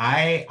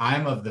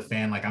 I'm of the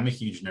fan, like I'm a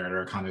huge nerd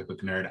or a comic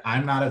book nerd.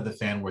 I'm not of the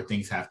fan where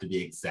things have to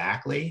be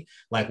exactly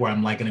like where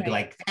I'm like going to be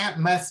like, that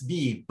must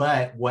be.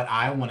 But what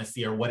I want to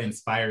see, or what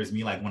inspires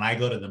me, like when I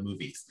go to the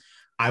movies,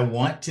 I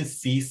want to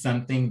see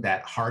something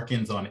that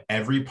harkens on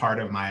every part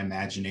of my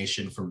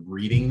imagination from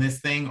reading this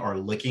thing or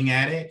looking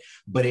at it,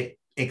 but it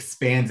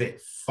expands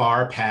it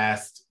far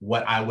past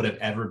what I would have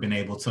ever been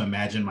able to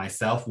imagine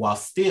myself, while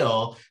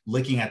still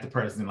looking at the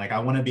person. Like I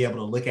want to be able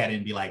to look at it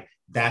and be like,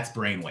 that's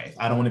brainwave.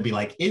 I don't want to be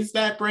like, is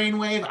that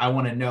brainwave? I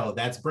want to know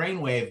that's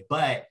brainwave,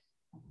 but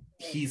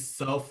he's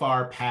so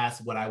far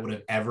past what I would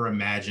have ever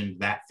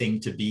imagined that thing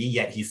to be,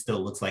 yet he still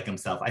looks like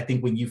himself. I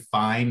think when you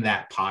find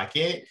that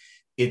pocket,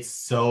 it's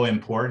so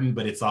important,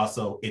 but it's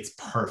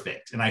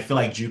perfect. And I feel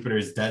like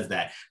Jupiter's does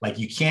that. Like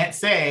you can't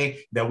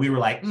say that we were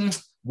like,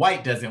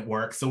 white doesn't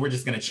work, so we're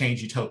just going to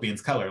change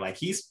Utopian's color. Like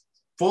he's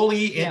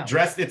fully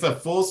dressed. It's a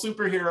full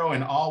superhero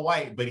in all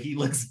white, but he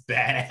looks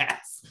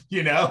badass,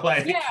 you know?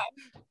 Like,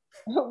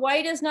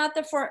 white is not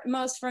the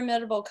most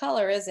formidable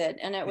color, is it?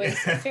 And it was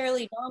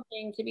fairly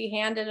daunting to be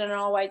handed an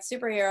all white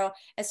superhero,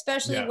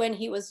 especially when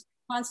he was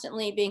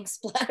constantly being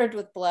splattered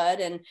with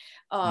blood and,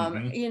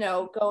 you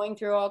know, going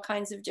through all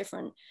kinds of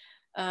different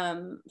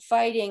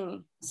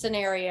fighting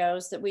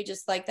scenarios that we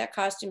just like, that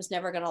costume's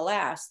never going to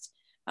last.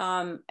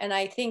 And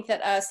I think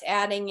that us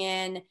adding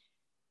in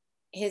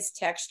his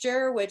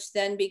texture, which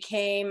then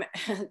became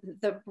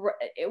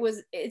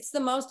it's the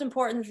most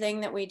important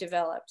thing that we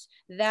developed,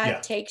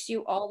 that takes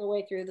you all the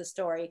way through the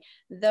story.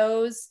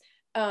 Those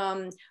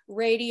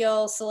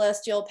radial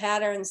celestial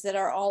patterns that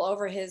are all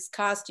over his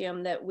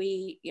costume that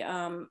we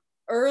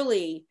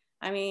early,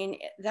 I mean,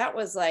 that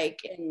was like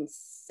in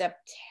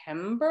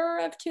September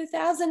of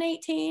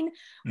 2018,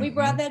 we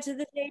brought that to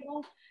the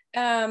table.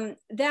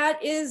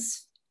 That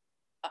is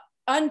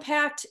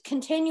unpacked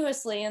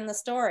continuously in the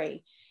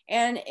story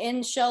and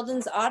in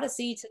Sheldon's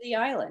Odyssey to the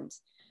Island.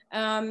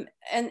 And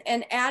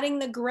adding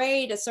the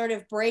gray to sort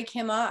of break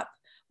him up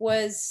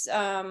was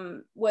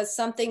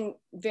something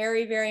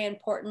very, very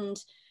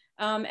important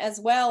as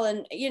well.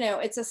 And, you know,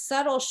 it's a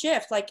subtle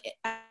shift. Like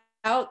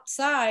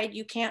outside,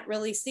 you can't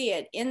really see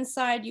it.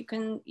 Inside, you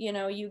can, you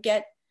know, you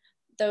get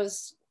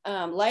those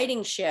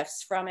lighting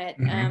shifts from it.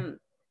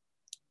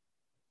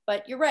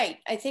 But you're right.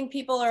 I think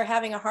people are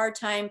having a hard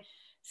time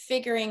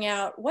figuring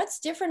out what's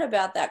different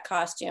about that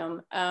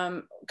costume,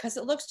 because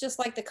it looks just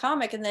like the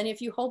comic, and then if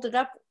you hold it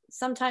up,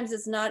 sometimes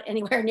it's not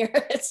anywhere near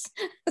it.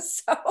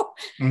 So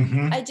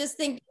I just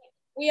think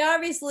we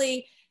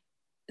obviously,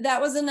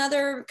 that was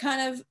another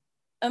kind of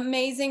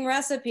amazing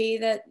recipe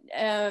that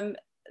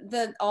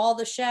all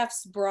the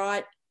chefs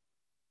brought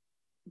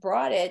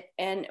it,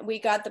 and we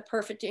got the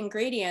perfect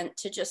ingredient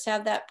to just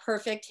have that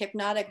perfect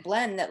hypnotic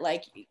blend that,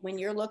 like, when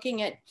you're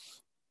looking at,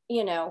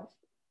 you know,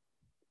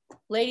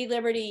 Lady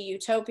Liberty,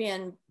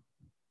 Utopian,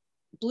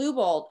 Blue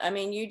Bolt, I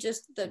mean, you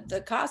just,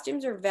 the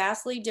costumes are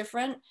vastly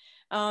different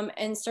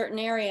in certain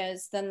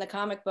areas than the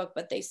comic book,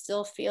 but they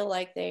still feel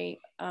like they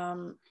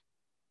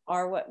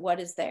are what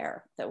is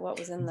there, that what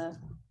was in the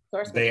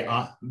source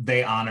material.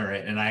 They honor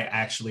it. And I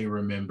actually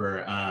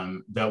remember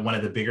that one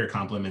of the bigger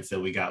compliments that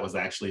we got was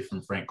actually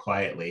from Frank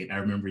Quietly. And I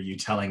remember you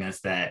telling us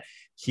that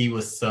he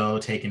was so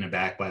taken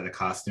aback by the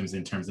costumes,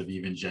 in terms of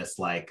even just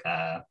like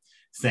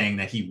saying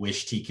that he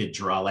wished he could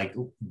draw, like,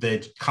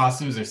 the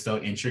costumes are so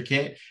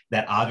intricate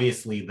that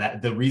obviously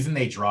that the reason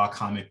they draw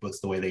comic books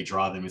the way they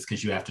draw them is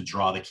because you have to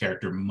draw the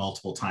character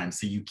multiple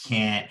times. So you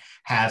can't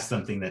have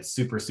something that's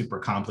super, super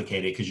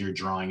complicated because you're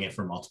drawing it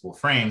for multiple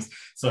frames.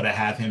 So to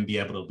have him be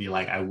able to be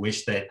like, I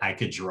wish that I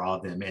could draw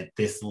them at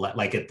this,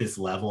 like at this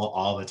level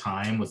all the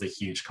time, was a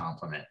huge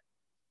compliment.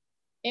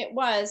 It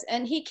was.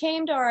 And he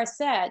came to our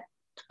set.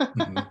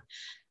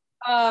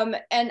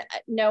 And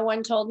no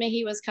one told me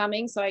he was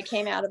coming. So I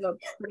came out of a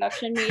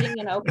production meeting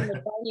and opened the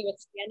door. He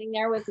was standing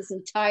there with his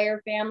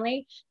entire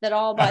family that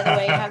all, by the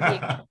way, have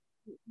the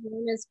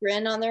enormous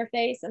grin on their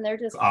face. And they're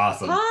just,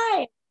 awesome.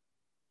 Hi.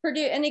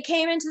 And he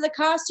came into the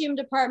costume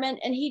department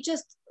and he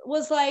just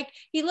was like,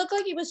 he looked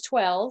like he was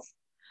 12.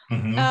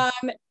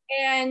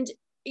 And,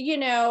 you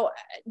know,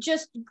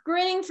 just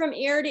grinning from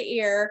ear to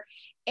ear.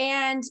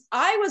 And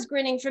I was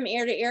grinning from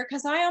ear to ear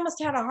because I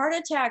almost had a heart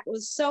attack. It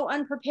was so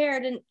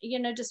unprepared. And, you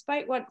know,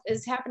 despite what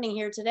is happening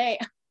here today,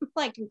 I'm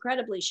like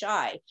incredibly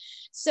shy.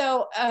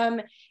 So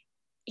I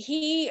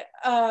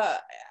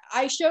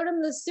showed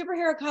him the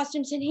superhero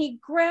costumes and he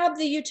grabbed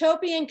the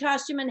Utopian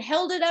costume and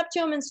held it up to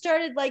him and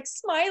started like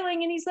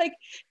smiling. And he's like,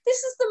 this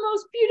is the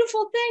most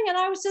beautiful thing. And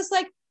I was just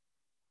like,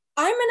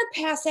 I'm going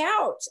to pass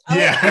out.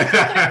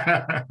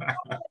 Yeah.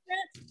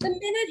 The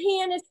minute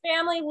he and his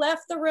family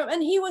left the room,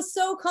 and he was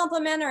so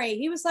complimentary.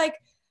 He was like,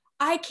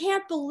 I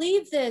can't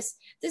believe this.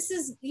 This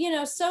is,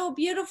 so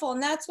beautiful.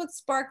 And that's what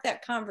sparked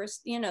that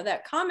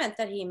that comment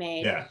that he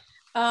made. Yeah.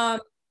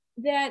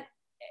 That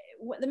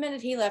the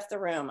minute he left the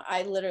room,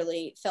 I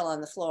literally fell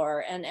on the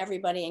floor, and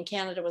everybody in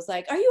Canada was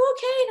like, "Are you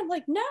okay?" And I'm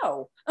like,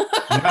 "No."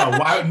 No,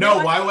 why?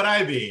 No, why would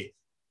I be?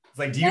 It's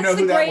like, do you know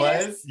who that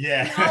was?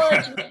 Yeah.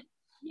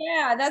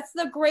 Yeah, that's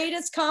the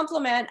greatest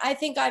compliment I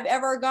think I've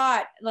ever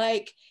got.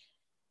 Like,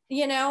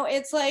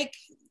 it's like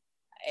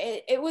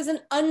it was an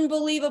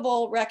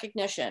unbelievable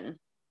recognition.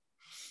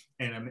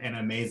 And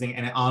amazing,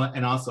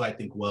 and also I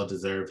think well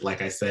deserved.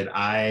 Like I said,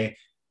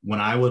 when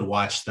I would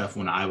watch stuff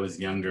when I was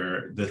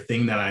younger, the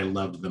thing that I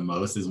loved the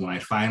most is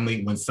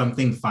when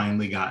something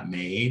finally got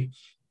made,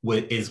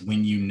 is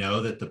when you know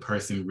that the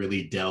person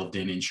really delved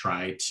in and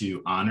tried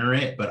to honor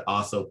it, but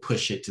also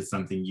push it to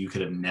something you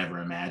could have never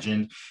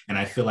imagined. And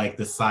I feel like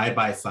the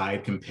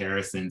side-by-side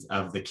comparisons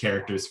of the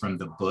characters from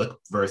the book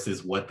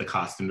versus what the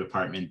costume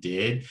department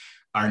did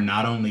are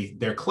not only,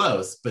 they're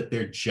close, but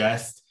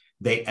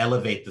they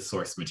elevate the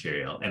source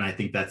material. And I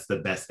think that's the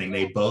best thing.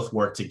 They both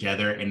work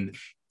together. And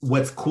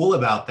what's cool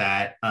about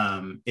that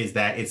is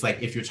that it's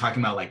like, if you're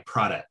talking about like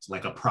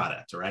a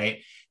product,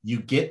 right? You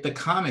get the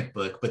comic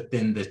book, but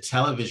then the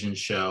television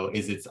show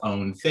is its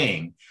own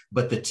thing,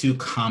 but the two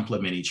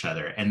complement each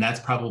other. And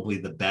that's probably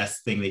the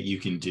best thing that you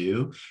can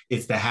do,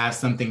 is to have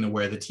something to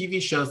where the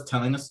TV show's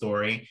telling a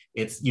story.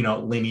 It's,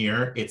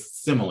 linear, it's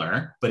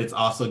similar, but it's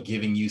also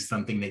giving you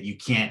something that you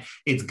can't.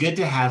 It's good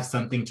to have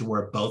something to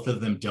where both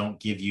of them don't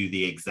give you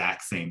the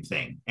exact same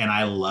thing. And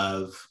I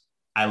love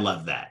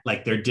that.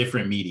 Like, they're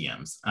different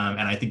mediums.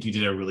 And I think you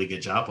did a really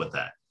good job with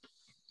that.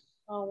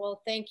 Oh,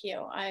 well, thank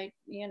you.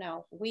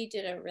 We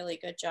did a really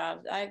good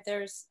job. I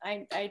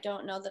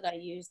don't know that I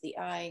use the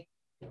I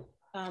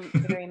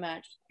very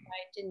much.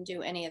 I didn't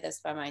do any of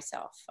this by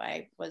myself.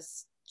 I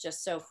was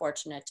just so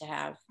fortunate to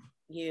have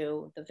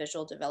you, the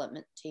visual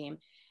development team,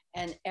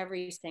 and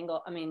every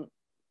single, and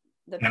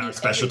our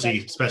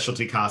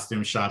specialty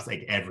costume shops,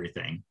 like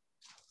everything.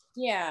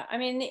 Yeah,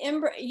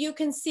 you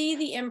can see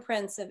the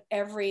imprints of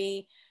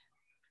every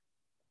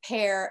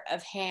pair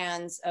of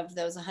hands of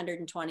those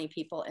 120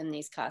 people in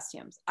these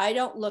costumes. I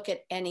don't look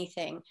at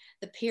anything,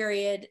 the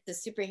period, the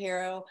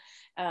superhero,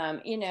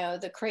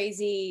 the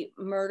crazy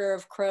murder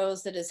of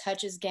crows that is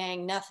Hutch's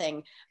gang,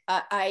 nothing.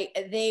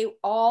 They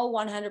all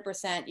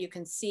 100%, you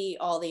can see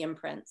all the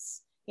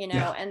imprints,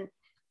 Yeah. And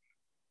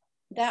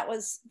that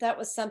was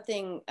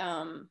something,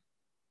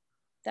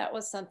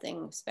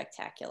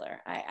 spectacular.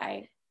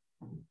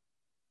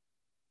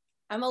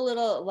 I'm a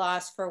little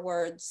lost for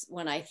words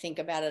when I think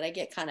about it. I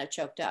get kind of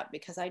choked up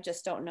because I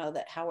just don't know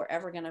how we're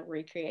ever going to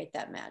recreate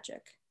that magic.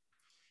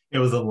 It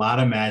was a lot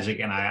of magic,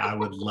 and I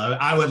would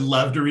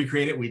love to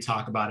recreate it. We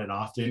talk about it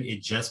often.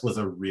 It just was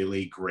a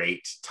really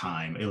great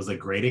time. It was a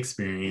great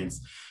experience.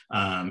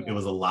 It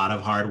was a lot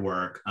of hard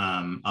work,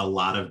 a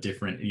lot of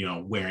different,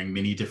 wearing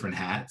many different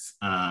hats,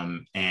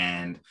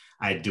 and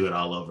I'd do it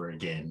all over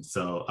again.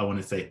 So I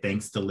want to say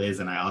thanks to Liz,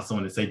 and I also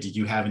want to say, did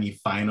you have any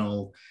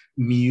final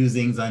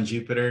musings on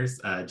Jupiter's,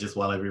 just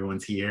while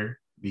everyone's here,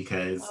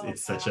 because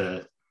it's such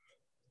a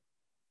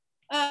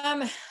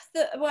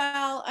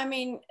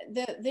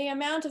the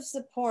amount of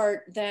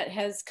support that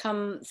has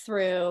come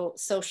through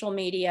social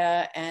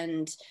media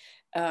and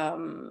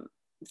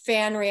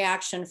fan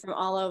reaction from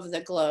all over the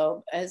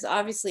globe has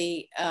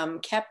obviously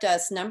kept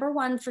us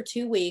 #1 for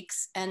 2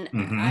 weeks. And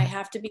I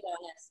have to be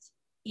honest,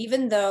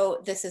 even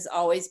though this has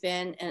always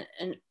been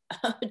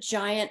a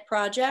giant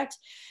project,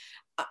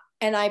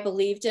 and I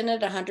believed in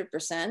it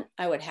 100%,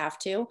 I would have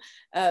to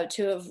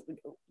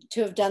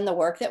have done the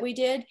work that we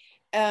did.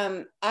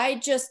 I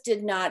just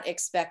did not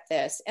expect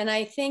this. And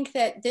I think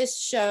that this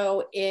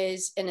show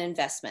is an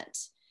investment,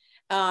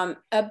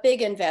 a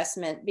big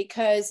investment,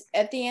 because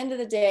at the end of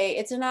the day,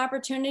 it's an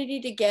opportunity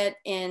to get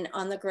in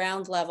on the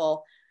ground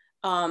level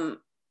in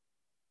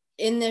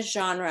this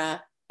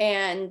genre.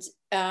 And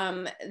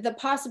the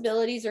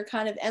possibilities are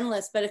kind of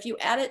endless, but if you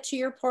add it to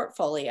your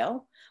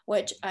portfolio,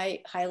 which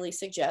I highly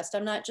suggest,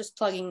 I'm not just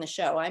plugging the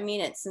show, I mean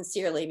it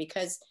sincerely,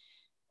 because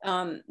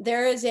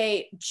there is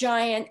a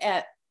giant,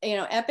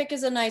 epic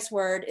is a nice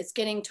word. It's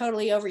getting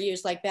totally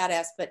overused like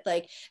badass, but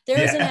like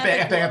there's an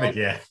epic,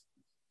 yeah.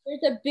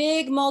 There's a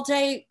big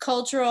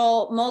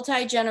multicultural,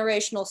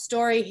 multi-generational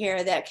story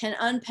here that can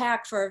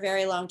unpack for a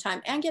very long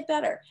time and get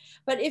better.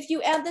 But if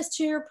you add this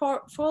to your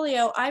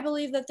portfolio, I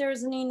believe that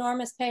there's an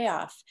enormous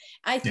payoff.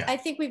 I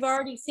think we've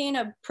already seen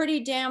a pretty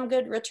damn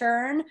good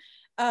return,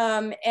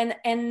 and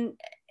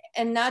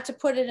not to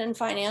put it in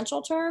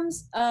financial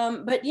terms,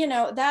 but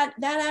that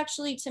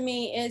actually to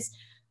me is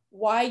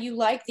why you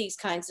like these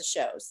kinds of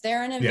shows.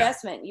 They're an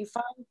investment. You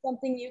find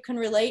something you can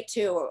relate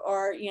to,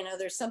 or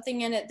there's something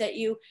in it that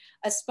you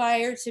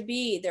aspire to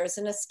be. There's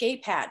an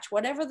escape hatch,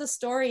 whatever the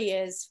story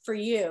is for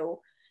you.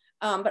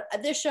 But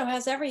this show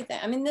has everything.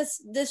 I mean,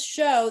 this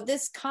show,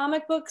 this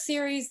comic book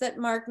series that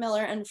Mark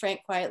Miller and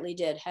Frank Quietly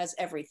did, has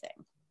everything.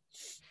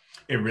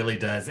 It really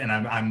does. And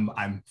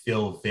I'm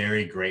feel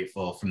very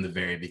grateful from the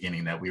very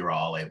beginning that we were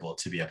all able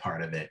to be a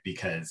part of it,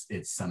 because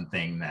it's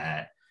something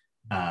that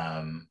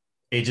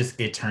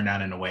it turned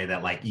out in a way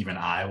that like even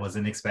I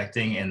wasn't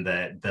expecting, and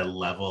the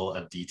level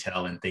of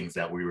detail and things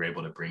that we were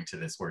able to bring to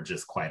this were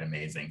just quite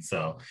amazing.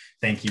 So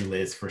thank you,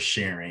 Liz, for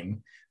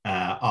sharing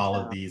all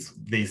of these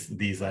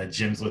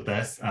gems with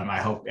us. I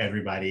hope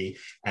everybody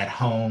at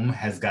home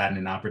has gotten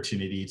an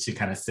opportunity to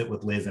kind of sit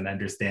with Liz and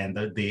understand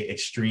the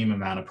extreme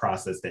amount of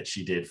process that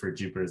she did for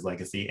Jupiter's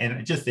Legacy,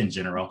 and just in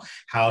general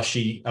how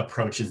she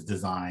approaches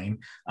design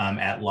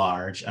at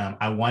large.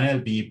 I want to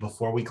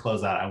before we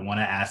close out, I want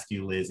to ask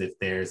you, Liz, if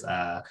there's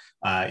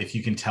if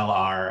you can tell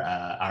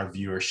our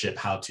viewership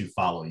how to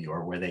follow you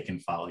or where they can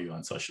follow you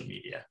on social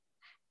media.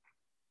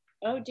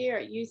 Oh dear,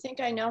 you think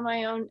I know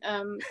my own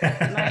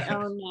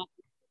handle?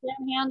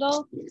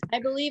 I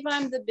believe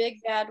I'm the Big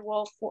Bad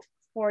Wolf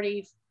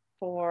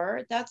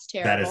 44. That's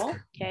terrible.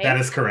 That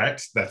is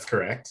correct. That's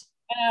correct.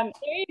 There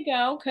you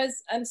go,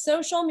 because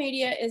social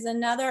media is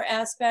another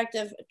aspect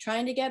of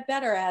trying to get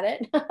better at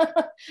it.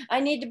 I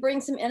need to bring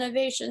some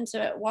innovation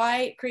to it.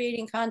 Why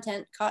creating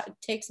content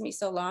takes me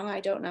so long, I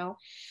don't know.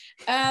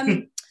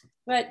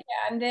 But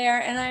yeah, I'm there,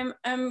 and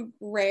I'm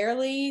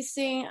rarely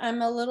seeing.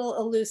 I'm a little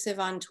elusive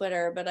on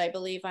Twitter, but I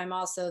believe I'm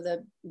also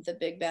the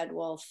Big Bad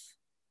Wolf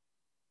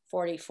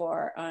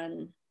 44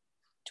 on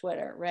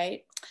Twitter,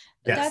 right?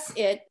 But yes. That's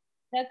it.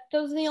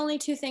 Those are the only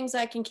two things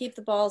I can keep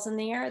the balls in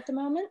the air at the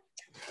moment.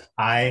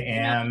 I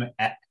am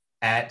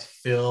at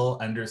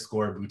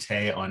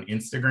Phil_Boutte on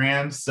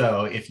Instagram.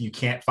 So if you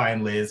can't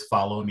find Liz,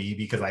 follow me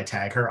because I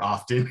tag her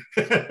often.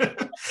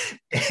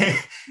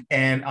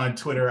 And on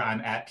Twitter,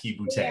 I'm at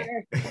PBoutte.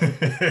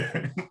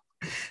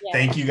 Yeah.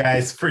 Thank you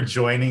guys for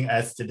joining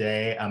us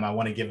today. I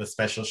want to give a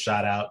special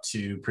shout out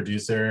to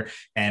producer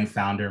and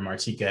founder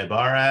Martika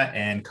Ibarra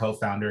and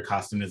co-founder,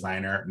 costume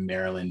designer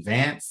Marilyn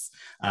Vance.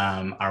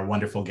 Our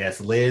wonderful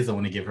guest Liz, I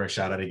want to give her a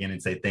shout out again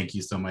and say thank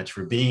you so much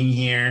for being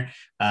here.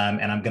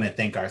 And I'm going to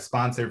thank our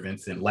sponsor,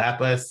 Vincent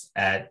Lapis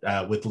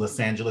with Los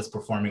Angeles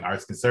Performing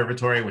Arts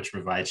Conservatory, which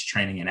provides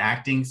training in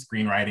acting,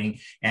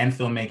 screenwriting, and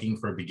filmmaking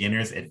for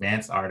beginners,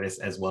 advanced artists,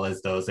 as well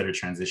as those that are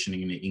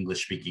transitioning into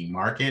English-speaking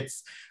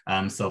markets.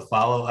 So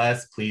follow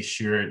us. Please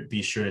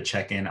be sure to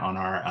check in on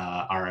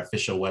our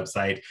official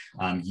website,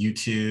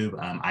 YouTube,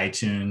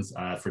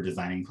 iTunes for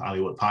Designing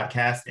Hollywood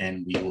Podcast,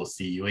 and we will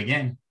see you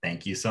again.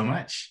 Thank you so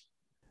much.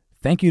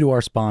 Thank you to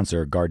our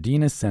sponsor,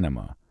 Gardena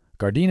Cinema.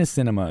 Gardena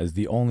Cinema is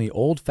the only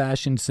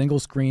old-fashioned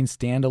single-screen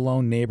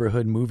standalone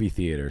neighborhood movie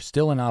theater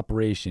still in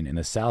operation in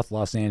the South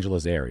Los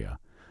Angeles area.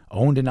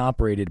 Owned and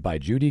operated by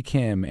Judy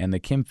Kim and the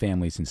Kim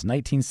family since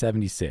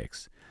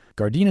 1976.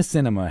 Gardena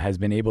Cinema has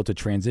been able to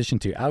transition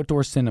to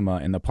outdoor cinema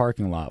in the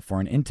parking lot for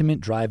an intimate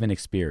drive-in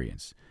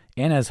experience,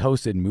 and has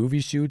hosted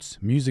movie shoots,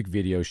 music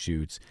video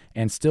shoots,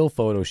 and still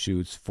photo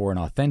shoots for an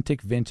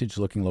authentic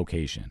vintage-looking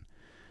location.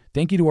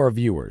 Thank you to our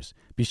viewers.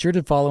 Be sure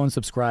to follow and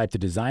subscribe to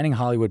Designing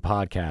Hollywood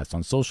Podcast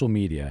on social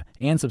media,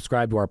 and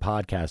subscribe to our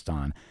podcast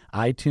on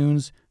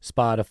iTunes,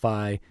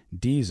 Spotify,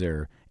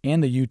 Deezer,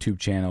 and the YouTube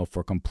channel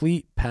for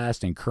complete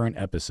past and current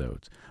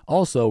episodes.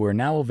 Also, we're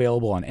now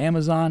available on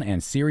Amazon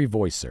and Siri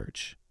Voice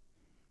Search.